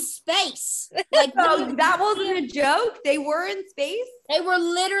were in space. Like so that wasn't a joke. They were in space. They were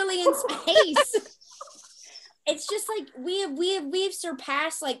literally in space. It's just like we've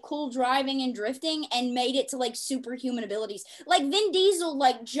surpassed like cool driving and drifting and made it to like superhuman abilities. Like Vin Diesel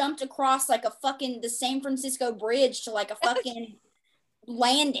like jumped across like the San Francisco Bridge to like a fucking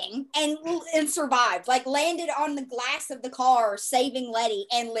landing and survived. Like landed on the glass of the car, saving Letty,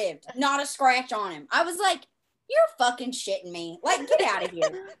 and lived. Not a scratch on him. I was like, you're fucking shitting me. Like, get out of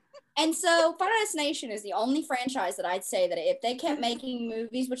here. And so Final Destination is the only franchise that I'd say that if they kept making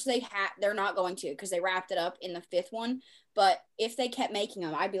movies, which they're not going to because they wrapped it up in the 5th one. But if they kept making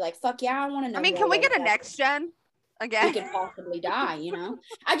them, I'd be like, fuck yeah, I want to know. I mean, can we get a next gen again? We could possibly die, you know?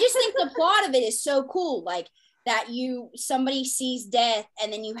 I just think the plot of it is so cool. Like, that somebody sees death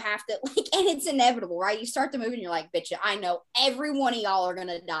and then you have to like, and it's inevitable, right? You start the movie and you're like, bitch, I know every one of y'all are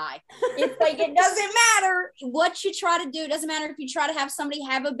gonna die. It's like, it doesn't matter what you try to do. It doesn't matter if you try to have somebody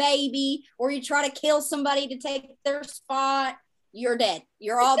have a baby or you try to kill somebody to take their spot, you're dead.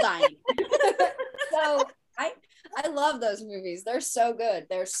 You're all dying. So I love those movies. They're so good.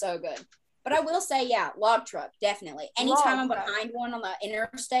 But I will say, yeah, log truck, definitely. Anytime I'm behind one on the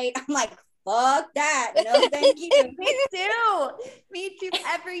interstate, I'm like, fuck that. No, thank you. Me too.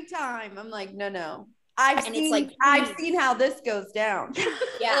 Every time. I'm like, no. I've seen how this goes down.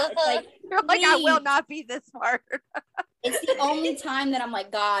 Yeah. It's like, you're like, I will not be this smart. It's the only time that I'm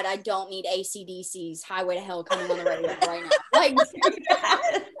like, God, I don't need AC/DC's Highway to Hell coming on the radio right now. Like,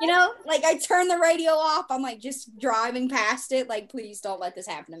 you know, like I turn the radio off. I'm like just driving past it. Like, please don't let this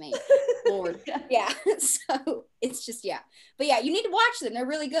happen to me. Lord. Yeah. So it's just, yeah. But yeah, you need to watch them. They're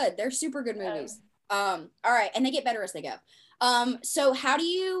really good. They're super good movies. All right. And they get better as they go. So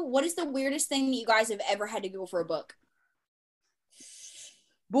what is the weirdest thing that you guys have ever had to Google for a book?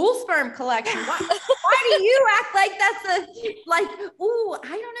 Bull sperm collection. Why do you act like that's ooh, I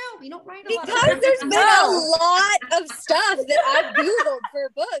don't know. We don't write a lot. Because there's been a lot of stuff that I've Googled for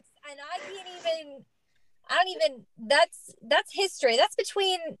books, and I don't even, that's history. That's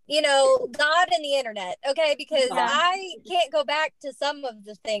between, God and the internet. Okay. Because I can't go back to some of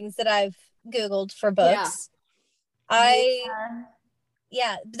the things that I've Googled for books.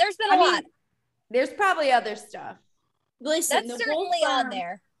 Yeah. There's been a lot. There's probably other stuff. Listen, that's certainly on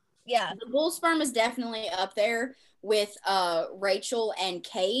there. Yeah. The bull sperm is definitely up there with Rachel and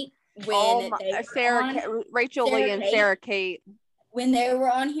Kate Rachel Lee and Sarah Kate. when they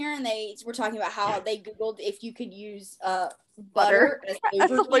were on here and they were talking about how they Googled if you could use butter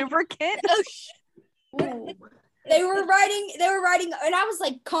as a lubricant. They were writing, and I was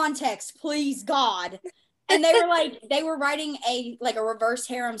like, context, please, God. And they were writing a reverse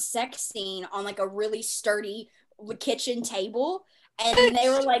harem sex scene on like a really sturdy kitchen table. And they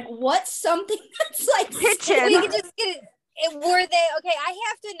were like, what's something that's like kitchen? We could just get it. Were they okay? I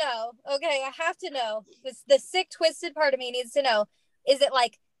have to know. The sick, twisted part of me needs to know. Is it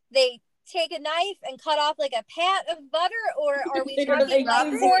like they take a knife and cut off like a pat of butter, or are we talking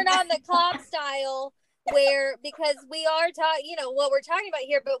like corn on the cob style? Where, because we are talking, what we're talking about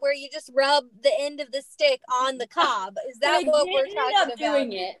here, but where you just rub the end of the stick on the cob. Is that what we're talking about?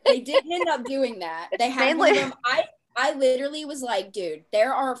 Doing it. They didn't end up doing that. They had one of them. I literally was like, dude,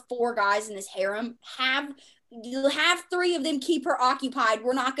 there are 4 guys in this harem. Have 3 of them keep her occupied.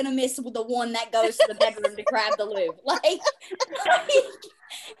 We're not gonna miss the one that goes to the bedroom to grab the lube. Like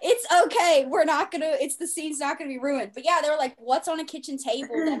it's okay. The scene's not gonna be ruined. But yeah, they were like, what's on a kitchen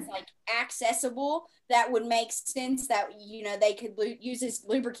table that's like accessible that would make sense that they could use as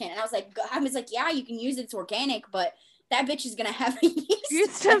lubricant? And I was like, yeah, you can use it. It's organic, but that bitch is gonna have a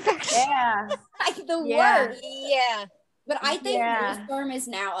yeast infection. Yeah, like the worst. Yeah. But I think sperm is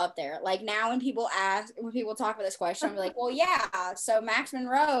now up there. Like now when people talk about this question, I'm like, well, yeah. So Max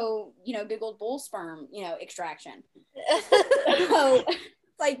Monroe, Googled bull sperm, extraction. So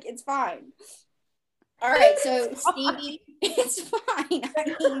like, it's fine. All right. So Stevie, it's fine.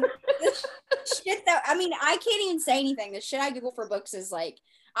 I mean, shit that, I can't even say anything. The shit I Google for books is like,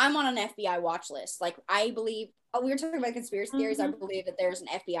 I'm on an FBI watch list. Like I believe, we were talking about conspiracy theories. I believe that there's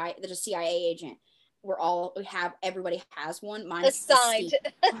a CIA agent. Everybody has one. Mine's assigned.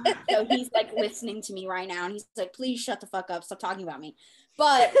 So he's like listening to me right now, and he's like, "Please shut the fuck up. Stop talking about me."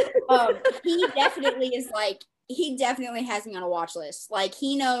 But he definitely has me on a watch list. Like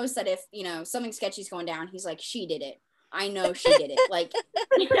he knows that if something sketchy's going down, he's like, "She did it. I know she did it." Like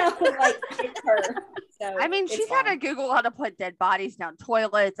like it's her. So she's had to Google how to put dead bodies down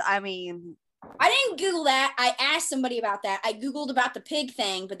toilets. I didn't Google that. I asked somebody about that. I Googled about the pig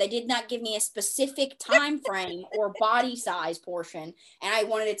thing, but they did not give me a specific time frame or body size portion. And I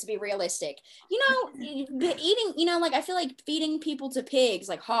wanted it to be realistic. Eating, I feel like feeding people to pigs,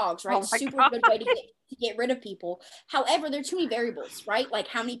 like hogs, right? Super good way to get rid of people. However, there are too many variables, right? Like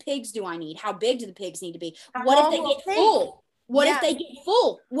how many pigs do I need? How big do the pigs need to be? What if they get full? What if they get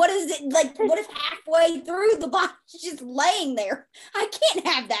full? What is it like? What if halfway through the body's just laying there? I can't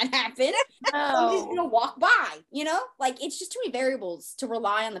have that happen. No. I'm just gonna walk by, Like it's just too many variables to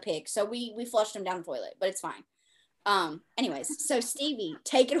rely on the pig. So we flushed them down the toilet, but it's fine. Anyways, so Stevie,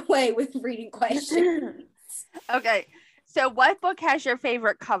 take it away with reading questions. Okay. So what book has your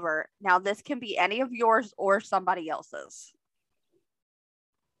favorite cover? Now this can be any of yours or somebody else's.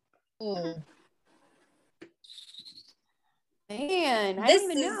 Man, I don't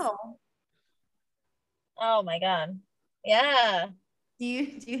even know. Oh my God. Yeah. Do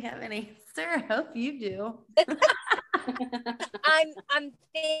you have an answer? I hope you do. I'm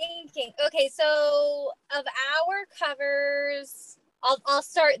thinking. Okay, so of our covers, I'll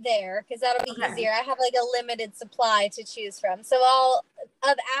start there because that'll be easier. I have like a limited supply to choose from. So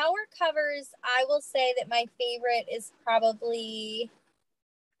of our covers, I will say that my favorite is probably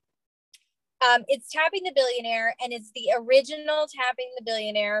it's Tapping the Billionaire, and it's the original Tapping the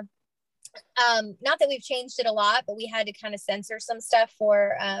Billionaire. Not that we've changed it a lot, but we had to kind of censor some stuff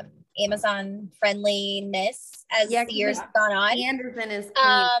for Amazon friendliness as the years have gone on. Anderson is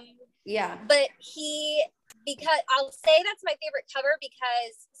but because I'll say that's my favorite cover,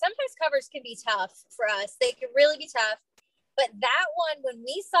 because sometimes covers can be tough for us. They can really be tough. But that one, when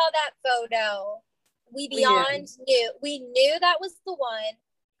we saw that photo, we knew that was the one.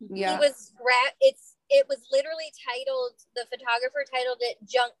 Yeah. It was literally titled, the photographer titled it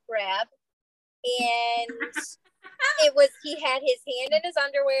Junk Grab. And he had his hand in his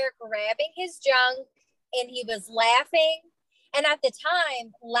underwear grabbing his junk, and he was laughing. And at the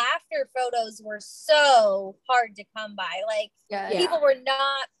time, laughter photos were so hard to come by. Like people were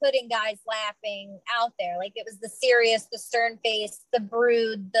not putting guys laughing out there. Like it was the serious, the stern face, the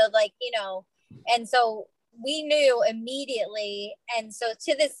brood, and so we knew immediately. And so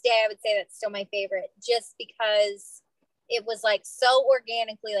to this day, I would say that's still my favorite, just because it was like so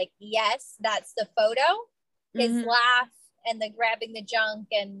organically like, yes, that's the photo, his laugh and the grabbing the junk.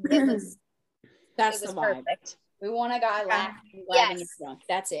 And it was perfect. We want a guy laughing, grabbing his junk.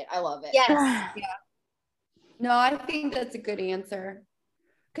 That's it. I love it. Yes. Yeah. No, I think that's a good answer.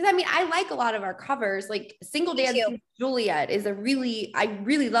 Because I like a lot of our covers. Like Single Dancing Juliet is I really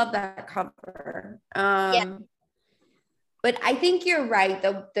love that cover. But I think you're right.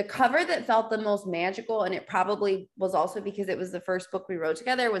 The cover that felt the most magical, and it probably was also because it was the first book we wrote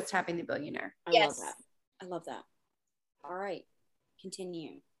together, was Tapping the Billionaire. I love that. All right.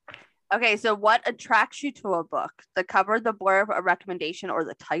 Continue. Okay, so what attracts you to a book? The cover, the blurb, a recommendation, or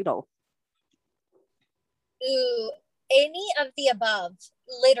the title? Ooh, any of the above,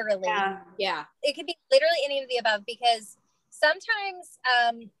 literally. Yeah. It could be literally any of the above, because sometimes,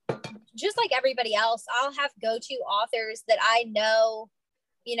 just like everybody else, I'll have go-to authors that I know,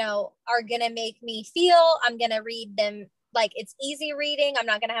 are going to make me feel. I'm going to read them like it's easy reading. I'm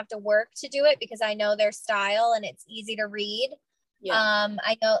not going to have to work to do it because I know their style and it's easy to read. Yeah.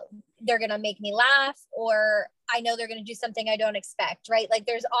 I know they're going to make me laugh, or I know they're going to do something I don't expect, right? Like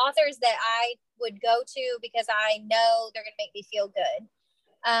there's authors that I would go to because I know they're going to make me feel good.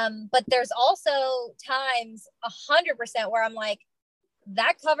 But there's also times 100% where I'm like,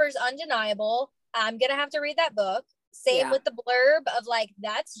 that cover's undeniable. I'm going to have to read that book. Same with the blurb of like,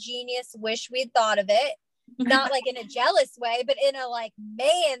 that's genius. Wish we'd thought of it. Not like in a jealous way, but in a like,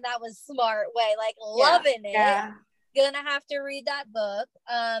 man, that was smart way, like loving it. Yeah. Gonna have to read that book.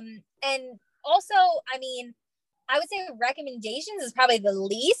 And also, I mean, I would say recommendations is probably the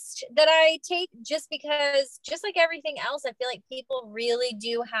least that I take, just because, just like everything else, I feel like people really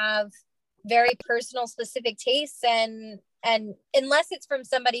do have very personal, specific tastes, and unless it's from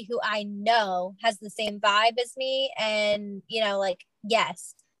somebody who I know has the same vibe as me, and like,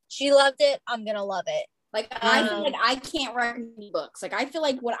 yes, she loved it, I'm gonna love it. Like, I feel like I can't recommend you books. Like, I feel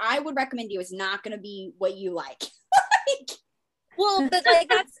like what I would recommend you is not gonna be what you like. Well, but like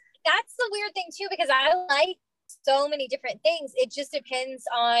that's the weird thing too, because I like so many different things. It just depends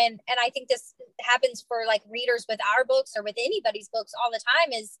on, and I think this happens for like readers with our books or with anybody's books all the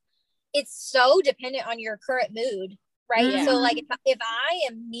time, is it's so dependent on your current mood, right? Yeah. So like if I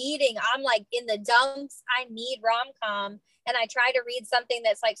am I'm like in the dumps, I need rom-com, and I try to read something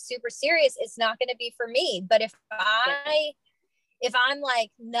that's like super serious, it's not going to be for me. But if I'm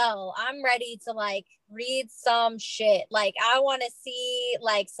like, no, I'm ready to like read some shit, like I want to see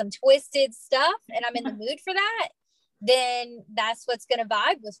like some twisted stuff, and I'm in the mood for that, then that's what's going to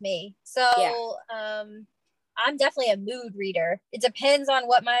vibe with me. So I'm definitely a mood reader. It depends on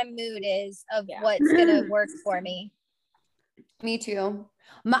what my mood is of what's going to work for me. Me too.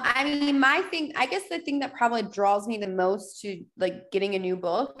 My thing, I guess the thing that probably draws me the most to like getting a new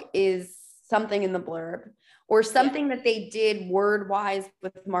book is something in the blurb, or something that they did word wise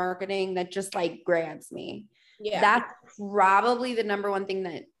with marketing that just like grabs me. Yeah. That's probably the number one thing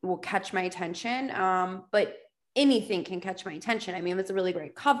that will catch my attention. But anything can catch my attention. I mean, it's a really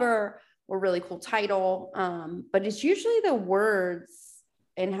great cover or really cool title. But it's usually the words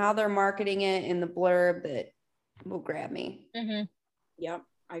and how they're marketing it in the blurb that will grab me. Mm-hmm. Yep.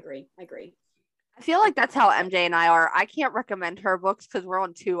 I agree. I feel like that's how MJ and I are. I can't recommend her books because we're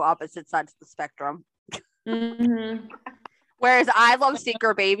on two opposite sides of the spectrum. Mm-hmm. Whereas I love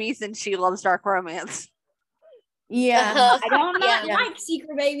Secret Babies and she loves dark romance. Yeah. I don't like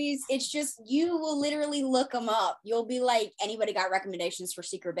Secret Babies. It's just, you will literally look them up. You'll be like, anybody got recommendations for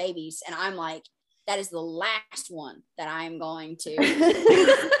Secret Babies? And I'm like, that is the last one that I'm going to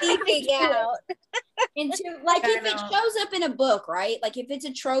seek out. Into, like, if it shows up in a book, right? Like if it's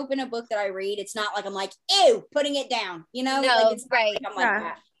a trope in a book that I read, it's not like I'm like, ew, putting it down, No, like it's right. Like I'm like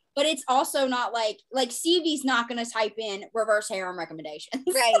that. But it's also not like CV's not going to type in reverse harem recommendations.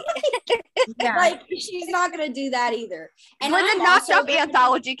 Right. Like she's not going to do that either. And when the Knocked Up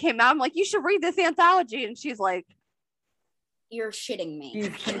anthology came out, I'm like, you should read this anthology. And she's like, you're shitting me.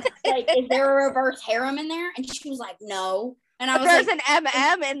 Like, is there a reverse harem in there? And she was like, no. And I was there's like, an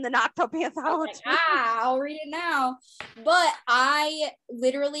MM in the Knocked Up anthology. Like, I'll read it now. But I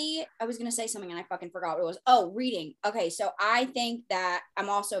was going to say something and I fucking forgot what it was. Oh, reading. Okay. So I think that I'm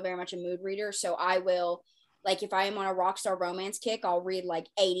also very much a mood reader. So I will, like, if I am on a rockstar romance kick, I'll read like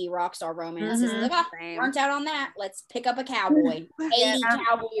 80 rockstar romances. Mm-hmm. Like, burnt out on that. Let's pick up a cowboy. 80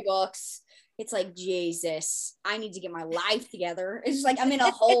 cowboy books. It's like, Jesus, I need to get my life together. It's just like, I'm in a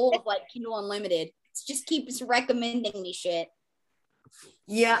hole of like Kindle Unlimited. Just keeps recommending me shit.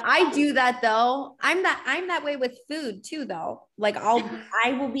 Yeah, I do that though. I'm that way with food too though. Like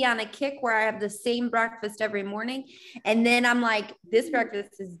I will be on a kick where I have the same breakfast every morning, and then I'm like, this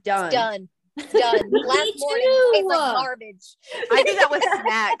breakfast is done. It's done. Last morning tastes like garbage. I do that with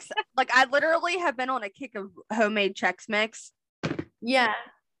snacks. Like I literally have been on a kick of homemade Chex Mix. Yeah.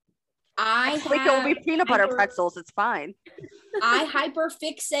 It will be peanut butter pretzels. It's fine. I hyper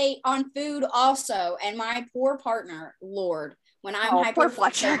fixate on food also, and my poor partner, Lord, When I'm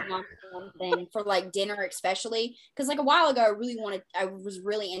hyperfixated on something for like dinner, especially because like a while ago, I was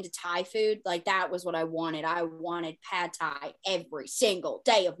really into Thai food. Like that was what I wanted. I wanted pad Thai every single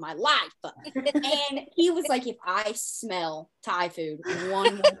day of my life. And he was like, if I smell Thai food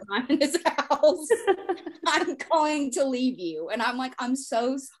one more time in this house, I'm going to leave you. And I'm like, I'm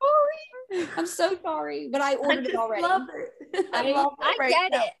so sorry. I'm so sorry. But I ordered it already. Love it. I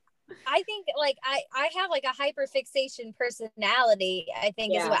get it. I think like I have like a hyperfixation personality, I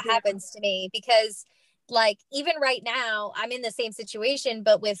think is what happens to me, because like even right now I'm in the same situation,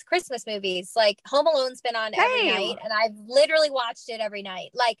 but with Christmas movies. Like Home Alone's been on every night, and I've literally watched it every night.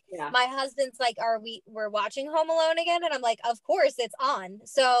 Like my husband's like, we're watching Home Alone again? And I'm like, of course it's on,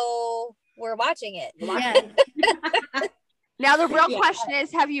 so we're watching it. Now the real question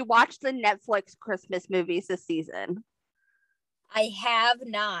is, have you watched the Netflix Christmas movies this season? I have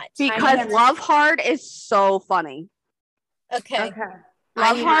not. Because Love Hard is so funny. Okay.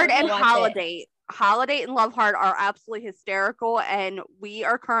 Love Hard and Holiday. Holiday and Love Hard are absolutely hysterical. And we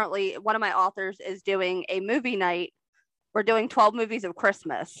are currently, one of my authors is doing a movie night. We're doing 12 movies of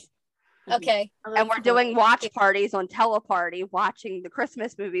Christmas. Okay. And we're doing watch parties on Teleparty, watching the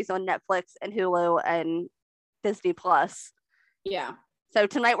Christmas movies on Netflix and Hulu and Disney Plus. Yeah. So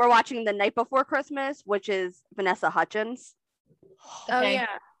tonight we're watching The Night Before Christmas, which is Vanessa Hudgens. Okay. Oh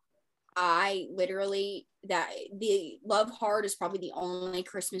yeah. I literally the Love Hard is probably the only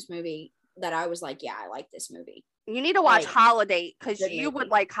Christmas movie that I was like, yeah, I like this movie. You need to watch Holiday, because you would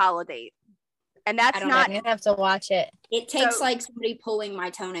like Holiday. And that's not, you have to watch it. It takes like somebody pulling my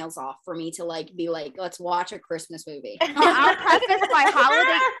toenails off for me to like be like, let's watch a Christmas movie. I'll preface my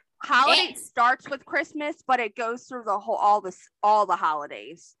Holiday starts with Christmas, but it goes through the whole all the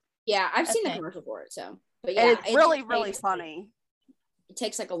holidays. Yeah, I've seen the commercial for it, so but yeah, it's really really funny. It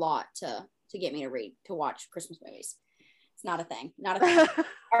takes like a lot to get me to watch Christmas movies. It's not a thing. All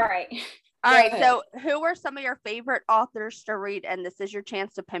right. All right. So who are some of your favorite authors to read? And this is your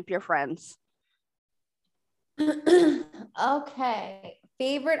chance to pimp your friends. Okay.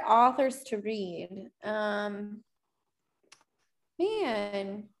 Favorite authors to read. Man,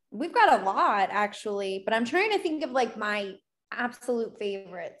 we've got a lot actually, but I'm trying to think of like my absolute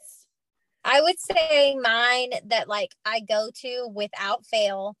favorites. I would say mine that like I go to without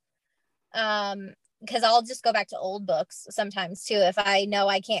fail, because I'll just go back to old books sometimes too if I know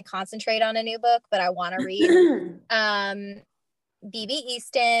I can't concentrate on a new book but I want to read. B.B.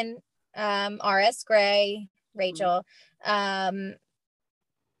 Easton, R.S. Gray, Rachel,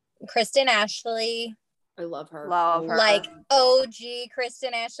 Kristen Ashley. I love her. Like OG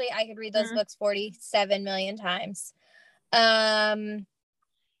Kristen Ashley. I could read those books 47 million times.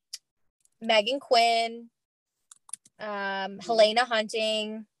 Megan Quinn, Helena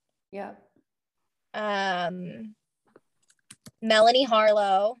Hunting. Yeah. Melanie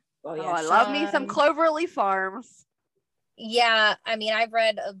Harlow. Oh yeah, I love me some Cloverleaf Farms. Yeah, I mean, I've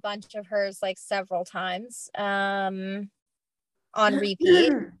read a bunch of hers like several times on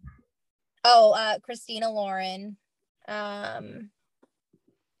repeat. Christina Lauren.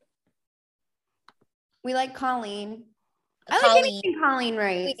 We like Colleen. I like anything Colleen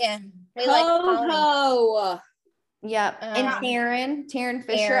writes. We like Colleen. Yep. And Taryn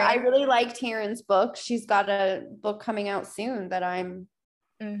Fisher. I really like Taryn's book. She's got a book coming out soon that I'm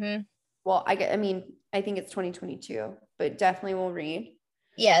well, I think it's 2022, but definitely will read.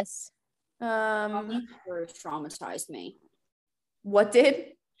 Yes. Colleen Hoover traumatized me. What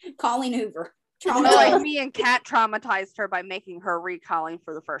did? Colleen Hoover. Like me and Kat traumatized her by making her read Colleen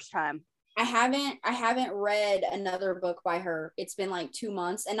for the first time. I haven't read another book by her. It's been like 2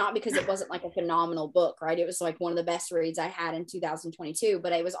 months, and not because it wasn't like a phenomenal book, right? It was like one of the best reads I had in 2022,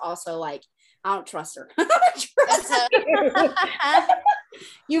 but it was also like, I don't trust her.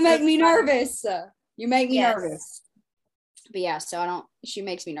 You make me nervous. You make me nervous. But yeah, so she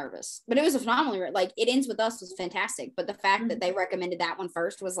makes me nervous. But it was a phenomenal, like It Ends With Us was fantastic. But the fact that they recommended that one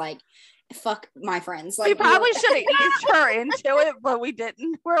first was like, fuck my friends. Like, we probably should have eased her into it, but we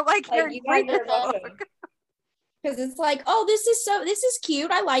didn't. We're like you guys are because it's like, oh, this is cute.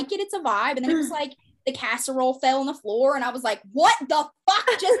 I like it. It's a vibe. And then it was like the casserole fell on the floor, and I was like, what the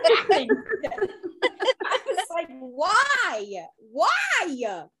fuck just happened? I was like, why?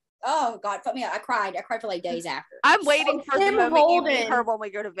 Oh God, put me out. I cried for like days after. I'm waiting for the moment you meet her when we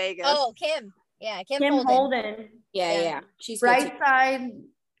go to Vegas. Oh, Kim. Yeah, Kim Holden. Yeah. She's Bright Side.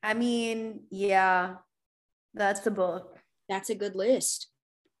 I mean, yeah, that's a book. That's a good list.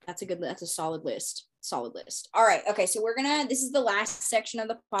 That's a solid list. All right. Okay. So this is the last section of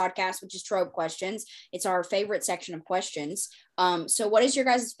the podcast, which is trope questions. It's our favorite section of questions. So what is your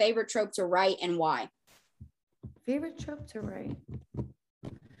guys' favorite trope to write and why? Favorite trope to write?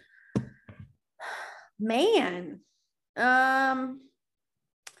 Man. I'm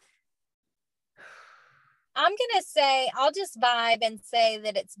gonna say I'll just vibe and say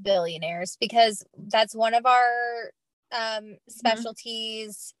that it's billionaires because that's one of our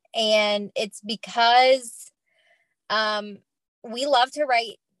specialties, and it's because we love to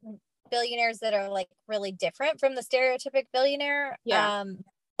write billionaires that are like really different from the stereotypic billionaire. Yeah.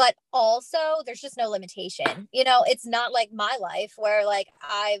 But also there's just no limitation. You know, it's not like my life where like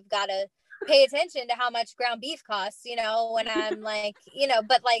I've got to pay attention to how much ground beef costs, you know, when I'm like, you know,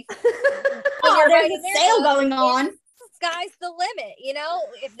 but like when you're there's writing a sale going on. Sky's the limit, you know.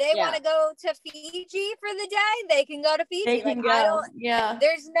 If they want to go to Fiji for the day, they can go to Fiji. They can go.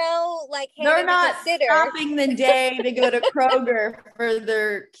 There's no like, hey, they're not stopping stopping the day to go to Kroger for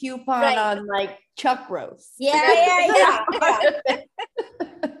their coupon on like chuck roast. Yeah.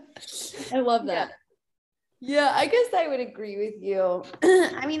 I love that. Yeah, I guess I would agree with you.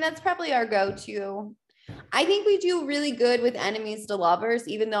 I mean, that's probably our go-to. I think we do really good with enemies to lovers,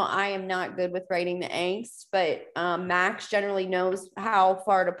 even though I am not good with writing the angst, but Max generally knows how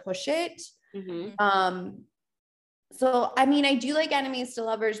far to push it. So, I mean, I do like enemies to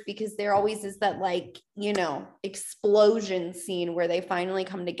lovers because there always is that like, you know, explosion scene where they finally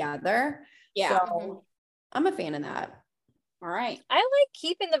come together. Yeah. So I'm a fan of that. All right. I like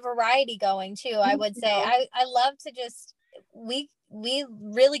keeping the variety going too. I would say I love to just, we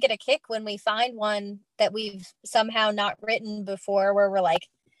really get a kick when we find one that we've somehow not written before where we're like,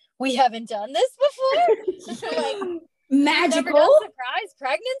 we haven't done this before. Like magical surprise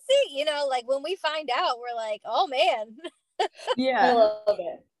pregnancy, you know, like when we find out we're like, oh man. Yeah. I love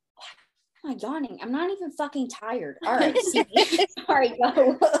it. Am I yawning? I'm not even fucking tired. All right. All right,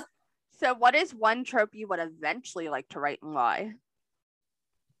 go. So what is one trope you would eventually like to write and why?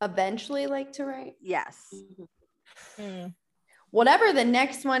 Eventually like to write? Yes. Whatever the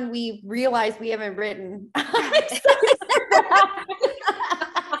next one we realize we haven't written.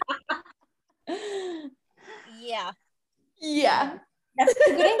 Yeah. Yeah. That's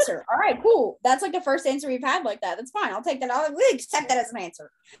a good answer. All right, cool. That's like the first answer we've had like that. That's fine. I'll take that. I'll accept that as an answer.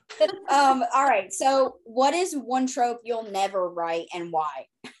 All right. So what is one trope you'll never write and why?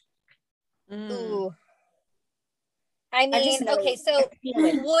 Ooh. I mean, okay, so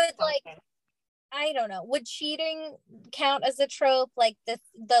would like, I don't know, would cheating count as a trope? Like the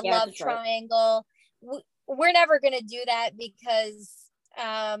love triangle? We're never going to do that because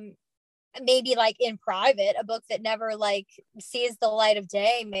maybe like in private, a book that never like sees the light of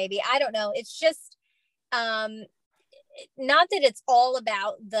day, maybe. I don't know. It's just not that it's all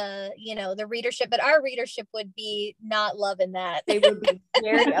about the, you know, the readership, but our readership would be not loving that. They would be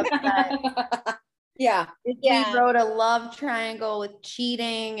very upset. Yeah. If we wrote a love triangle with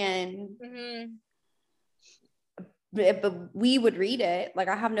cheating and but we would read it. Like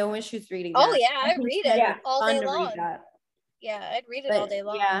I have no issues reading that. Oh yeah, I'd read it all day long. Yeah, I'd read it all day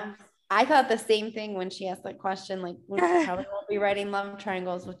long. Yeah. I thought the same thing when she asked that question, like we probably won't be writing love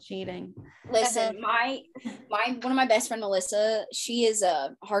triangles with cheating. Listen, my one of my best friend Melissa, she is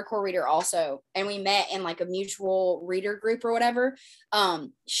a hardcore reader also, and we met in like a mutual reader group or whatever. I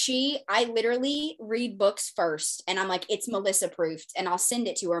literally read books first, and I'm like, it's Melissa proofed, and I'll send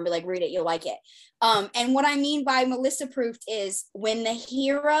it to her and be like, read it, you'll like it. And what I mean by Melissa proofed is when the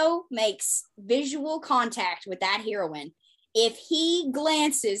hero makes visual contact with that heroine, if he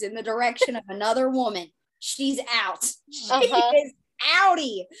glances in the direction of another woman, she's out. She is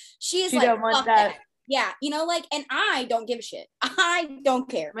outie. She's like, don't want that. Yeah, you know, like, and I don't give a shit. I don't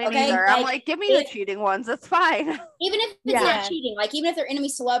care. Me neither. I'm like, give me the cheating ones. That's fine. Even if it's not cheating, like even if they're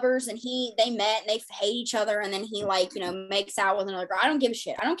enemies to lovers and they met and they hate each other and then he like, you know, makes out with another girl. I don't give a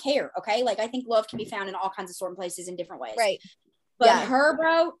shit. I don't care. Okay. Like I think love can be found in all kinds of sort of places in different ways. Right. But her,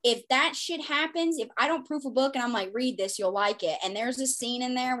 bro, if that shit happens, if I don't proof a book and I'm like, read this, you'll like it. And there's a scene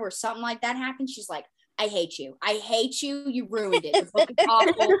in there where something like that happens. She's like, I hate you. I hate you. You ruined it. The book is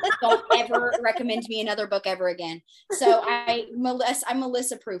awful. Don't ever recommend me another book ever again. So I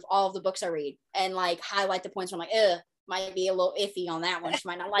Melissa proof all of the books I read and like highlight the points where I'm like, might be a little iffy on that one. She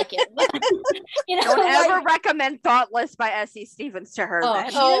might not like it. You know, don't ever recommend Thoughtless by S.E. Stevens to her.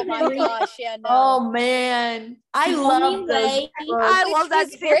 Oh my gosh, yeah, no. Oh man, I love those. I love that.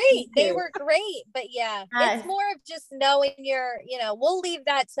 Great, they were great, but it's more of just knowing your. You know, we'll leave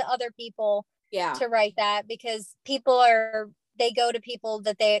that to other people. To write that because they go to people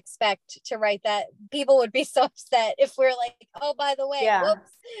that they expect to write that. People would be so upset if we're like, oh, by the way,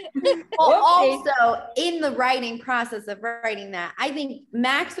 whoops. Well, also in the writing process of writing that, I think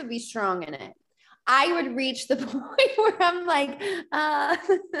Max would be strong in it. I would reach the point where I'm like,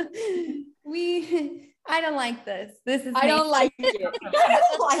 I don't like this. This is I don't like it. I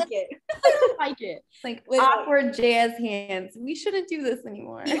don't like it. I don't like it. It's like awkward jazz hands. We shouldn't do this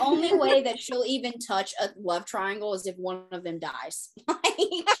anymore. The only way that she'll even touch a love triangle is if one of them dies. That's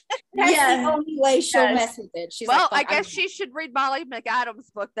the only way she'll mess with it. She's well, like, I guess she should read Molly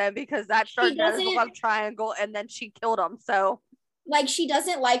McAdams' book then, because that started as a love triangle and then she killed him. So like, she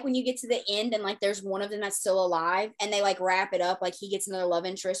doesn't like when you get to the end and like there's one of them that's still alive and they like wrap it up like he gets another love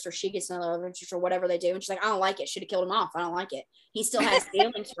interest or she gets another love interest or whatever they do, and she's like, I don't like it, should have killed him off, I don't like it. He still has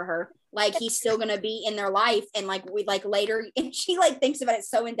feelings for her, like he's still gonna be in their life, and like we like later, and she like thinks about it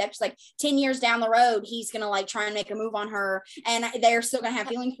so in depth. She's like 10 years down the road he's gonna like try and make a move on her and they're still gonna have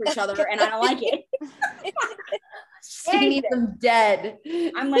feelings for each other, and I don't like it. She needs them dead.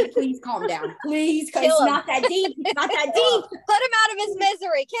 I'm like, please calm down, please, because it's not that deep. It's not that deep. Put him out of his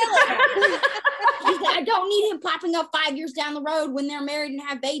misery. Kill him. She's like, I don't need him popping up 5 years down the road when they're married and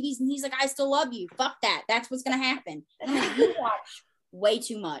have babies. And he's like, I still love you. Fuck that. That's what's gonna happen. I'm like, you watch way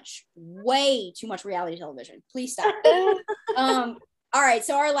too much reality television. Please stop. All right.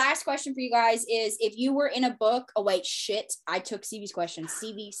 So our last question for you guys is, if you were in a book. Oh wait, shit. I took CB's question.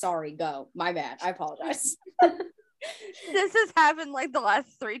 CB, sorry. Go. My bad. I apologize. this has happened like the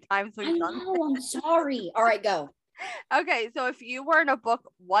last 3 times we've done this. I'm sorry. All right, go. Okay, so if you were in a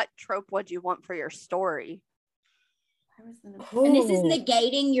book, what trope would you want for your story? And this is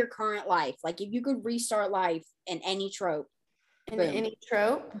negating your current life. Like, if you could restart life in any trope. Any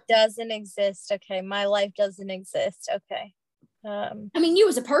trope doesn't exist. Okay, my life doesn't exist. Okay. I mean, you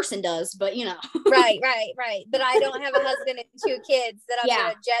as a person does, but you know. right. But I don't have a husband and 2 kids that I'm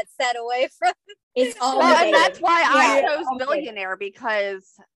gonna jet set away from. It's all well, and that's why I chose billionaire,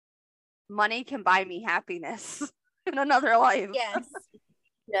 because money can buy me happiness in another life. Yes.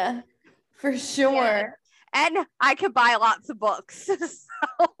 Yeah, for sure. Yeah. And I could buy lots of books.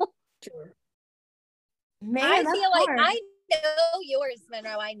 So. Man, I feel like I know yours,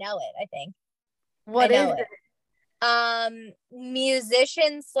 Monroe. I know it, I think. What is it?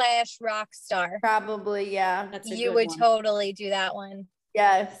 Musician / rock star. Probably, yeah. You would totally do that one.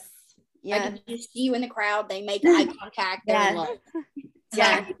 Yes. I can just see you in the crowd. They make eye contact. They're in love.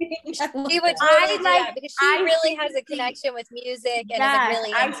 Yeah. She would totally do that because she really has a connection with music and is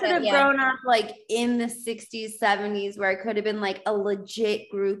really I could have grown up like in the 60s, 70s, where I could have been like a legit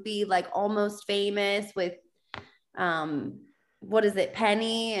groupie, like Almost Famous with what is it,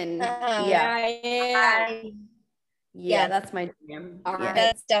 Penny, and yeah, that's my dream.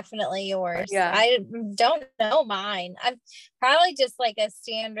 That's definitely yours. Yeah. I don't know mine. I'm probably just like a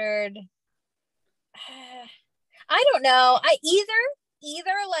standard. I don't know. I either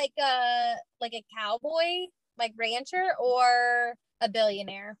like a cowboy, like rancher, or a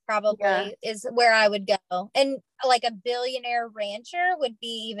billionaire probably is where I would go. And like a billionaire rancher would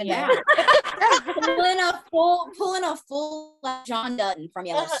be even better. pulling a full like John Dutton from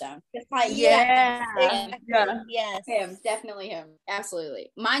Yellowstone. Like, yes. Him, definitely him.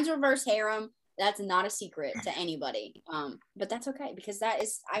 Absolutely. Mine's reverse harem. That's not a secret to anybody. But that's okay, because I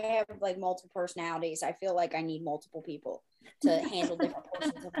have like multiple personalities. I feel like I need multiple people to handle different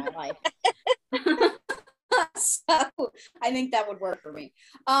portions of my life. So I think that would work for me.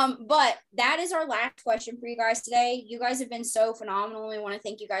 But that is our last question for you guys today. You guys have been so phenomenal. We want to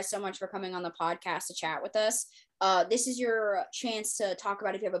thank you guys so much for coming on the podcast to chat with us. This is your chance to talk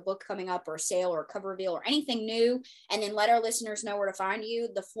about if you have a book coming up or a sale or a cover reveal or anything new, and then let our listeners know where to find you.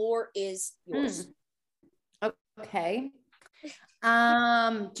 The floor is yours. Okay.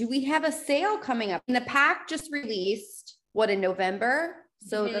 Do we have a sale coming up? And the pack just released in November.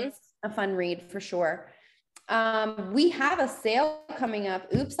 So that's a fun read for sure. We have a sale coming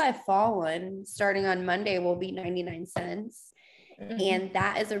up. Oops, I've Fallen, starting on Monday, will be 99 cents. And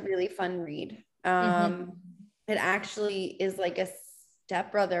that is a really fun read. It actually is like a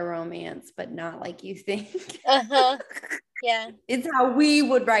stepbrother romance, but not like you think. Yeah. It's how we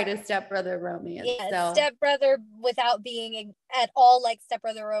would write a stepbrother romance. Yeah, stepbrother without being at all like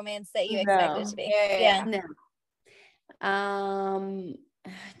stepbrother romance that you expect it to be. Yeah. No.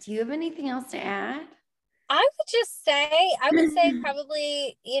 Do you have anything else to add? I would say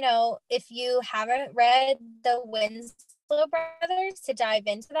probably, if you haven't read the Winslow brothers, to dive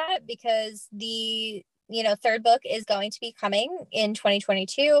into that, because the 3rd book is going to be coming in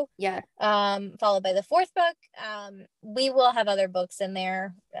 2022. Yeah. Followed by the 4th book. We will have other books in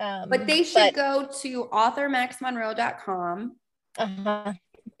there. But they should go to authormaxmonroe.com.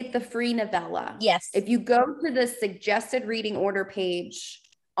 Get the free novella. Yes. If you go to the suggested reading order page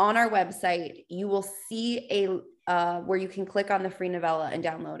on our website, you will see a where you can click on the free novella and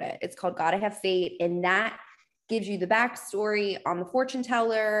download it. It's called Gotta Have Fate, and that gives you the backstory on the fortune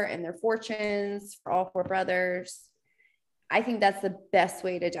teller and their fortunes for all 4 brothers. I think that's the best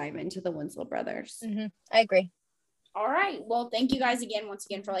way to dive into the Winslow brothers. Mm-hmm. I agree. All right. Well, thank you guys once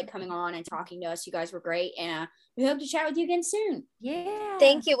again for like coming on and talking to us. You guys were great. And we hope to chat with you again soon. Yeah.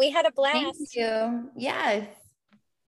 Thank you. We had a blast. Thank you. Yes.